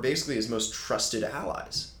out are basically his most trusted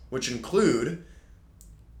allies, which include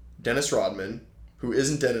Dennis Rodman, who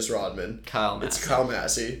isn't Dennis Rodman. Kyle Massey. It's Kyle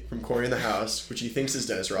Massey from Corey in the House, which he thinks is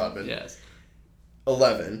Dennis Rodman. Yes.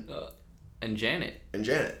 11. And Janet.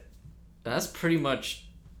 That's pretty much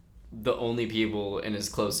the only people in his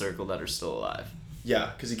close circle that are still alive.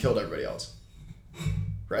 Yeah, because he killed everybody else.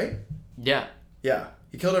 Right? Yeah. Yeah,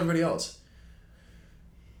 he killed everybody else.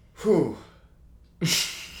 Whew.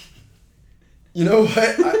 You know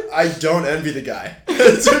what? I don't envy the guy.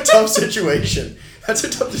 It's a tough situation. That's a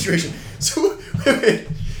tough situation. So, wait,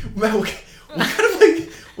 man, what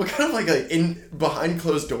kind of like in behind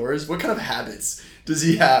closed doors, what kind of habits does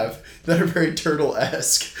he have that are very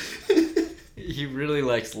turtle-esque? He really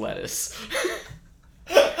likes lettuce.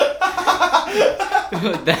 that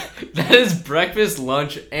is breakfast,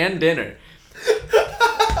 lunch, and dinner.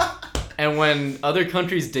 And when other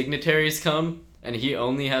countries' dignitaries come and he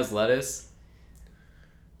only has lettuce,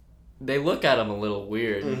 they look at him a little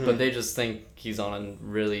weird, but they just think he's on a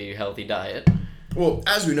really healthy diet. Well,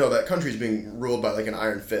 as we know, that country's being ruled by like an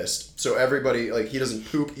iron fist. So everybody, like, he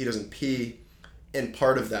doesn't poop, he doesn't pee, and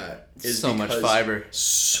part of that is so much fiber.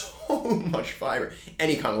 So much fiber.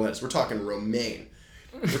 Any kind of lettuce. We're talking romaine.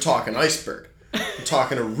 We're talking iceberg. We're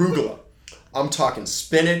talking arugula. I'm talking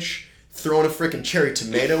spinach. Throwing a freaking cherry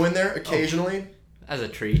tomato in there occasionally. As a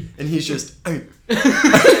treat. And he's just...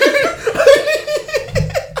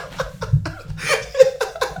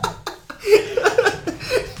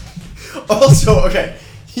 Also, okay,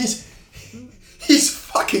 he's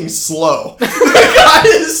fucking slow. The guy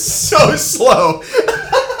is so slow.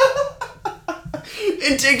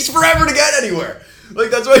 It takes forever to get anywhere. Like,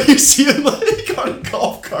 that's why you see him like on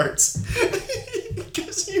golf carts.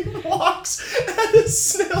 Because he walks at a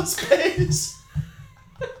snail's pace.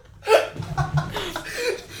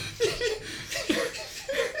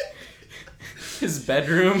 His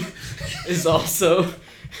bedroom is also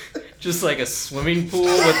just like a swimming pool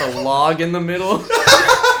with a log in the middle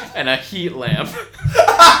and a heat lamp.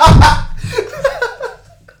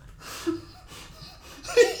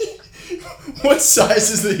 What size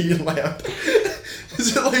is the heat lamp?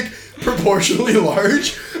 Is it like proportionally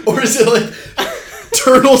large? Or is it like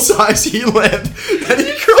turtle size heat lamp that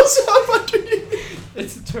he curls up underneath?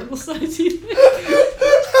 It's a turtle size heat lamp.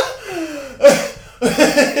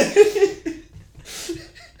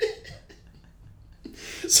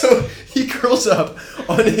 So he curls up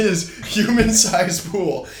on his human-sized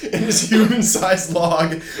pool in his human-sized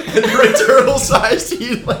log under a turtle-sized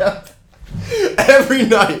heat lamp every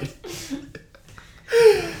night.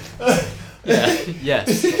 Yeah.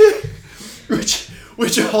 Yes. Which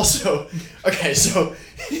also, okay, so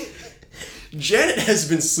Janet has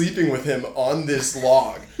been sleeping with him on this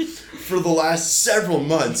log for the last several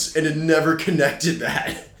months and had never connected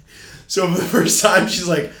that. So for the first time, she's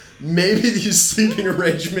like, maybe these sleeping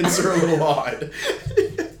arrangements are a little odd.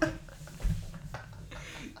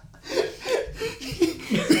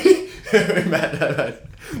 Matt,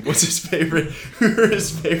 what's his favorite? Who are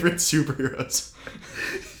his favorite superheroes?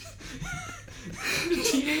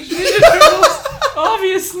 Teenage Ninja Turtles,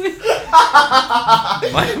 obviously.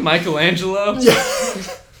 Michelangelo. Yeah.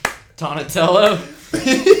 Donatello.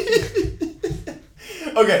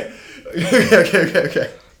 Okay.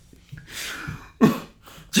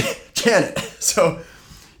 Janet. So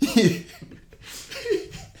he's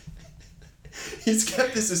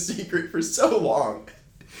kept this a secret for so long.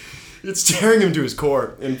 It's tearing him to his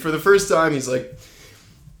core. And for the first time, he's like,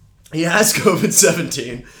 he has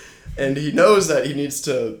COVID-19. And he knows that he needs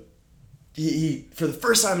to... He for the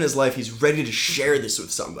first time in his life, he's ready to share this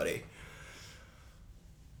with somebody.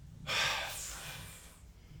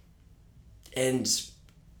 And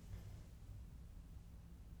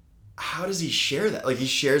how does he share that? Like, he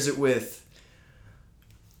shares it with...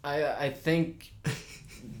 I think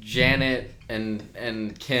Janet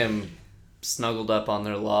and Kim snuggled up on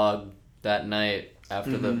their log that night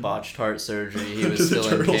after the botched heart surgery. He was still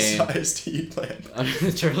in pain. Under the turtle-sized heat lamp. Under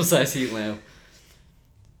the turtle-sized heat lamp.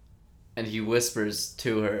 And he whispers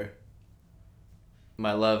to her,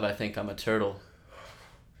 "My love, I think I'm a turtle.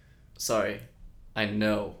 Sorry, I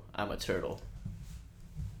know I'm a turtle."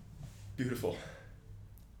 Beautiful.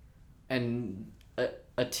 And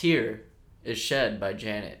a tear is shed by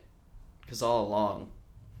Janet, because all along,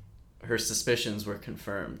 her suspicions were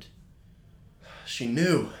confirmed. She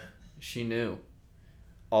knew. She knew.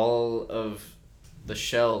 All of the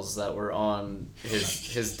shells that were on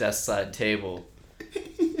his desk side table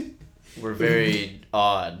were very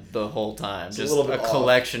odd the whole time. It's just a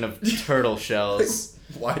collection of turtle shells.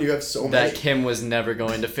 Why do you have so many? That Kim was never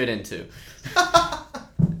going to fit into.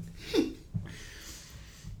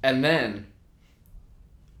 And then,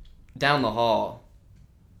 down the hall,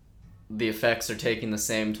 the effects are taking the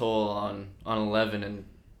same toll on 11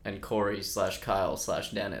 and Corey / Kyle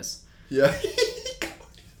 / Dennis. Yeah.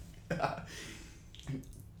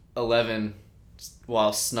 11,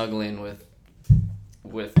 while snuggling with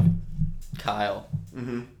Kyle,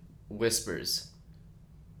 whispers,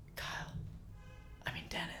 "Kyle, I mean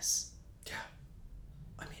Dennis. Yeah.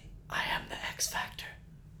 I mean, I am the X Factor.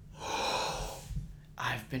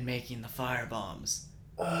 I've been making the fire bombs."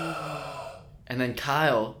 And then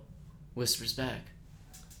Kyle whispers back,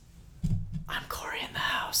 "I'm Corey in the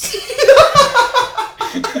house."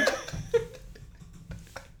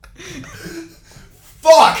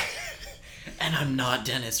 fuck! And I'm not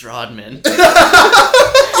Dennis Rodman.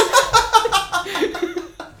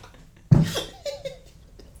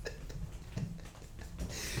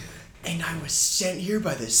 And I was sent here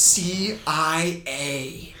by the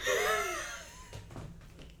CIA.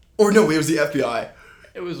 Or no, it was the FBI.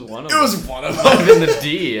 It was one of It them. was one of Might have them. been the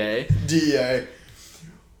DEA. DEA.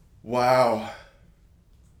 Wow.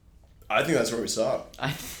 I think that's where we stop.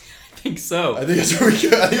 I think so. I think that's where we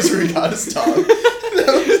got to stop.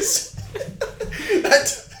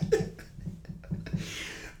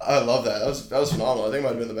 I love that. That was phenomenal. I think it might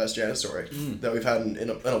have been the best Janet story that we've had in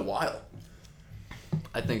a while.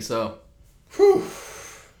 I think so. Whew.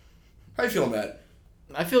 How you feeling, Matt?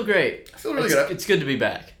 I feel great. I feel really good. It's good to be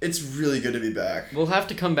back. It's really good to be back. We'll have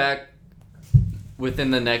to come back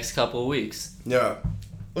within the next couple of weeks. Yeah.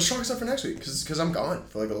 Let's chalk us up for next week, because I'm gone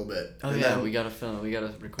for like a little bit. Oh, And yeah, then- we gotta film. We gotta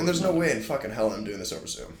record. And there's no way in fucking hell I'm doing this over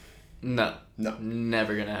Zoom. No. No.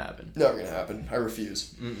 Never gonna happen. Never gonna happen. I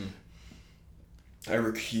refuse. Mm-mm. I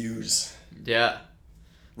recuse. Yeah.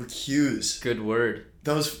 Recuse. Good word.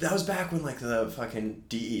 That was back when like the fucking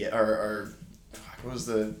DEA or what was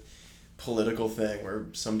the political thing where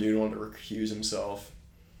some dude wanted to recuse himself.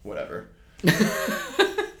 Whatever. Hey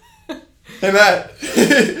Matt.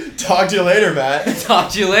 Talk to you later, Matt.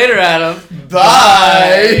 Talk to you later, Adam.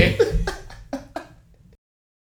 Bye.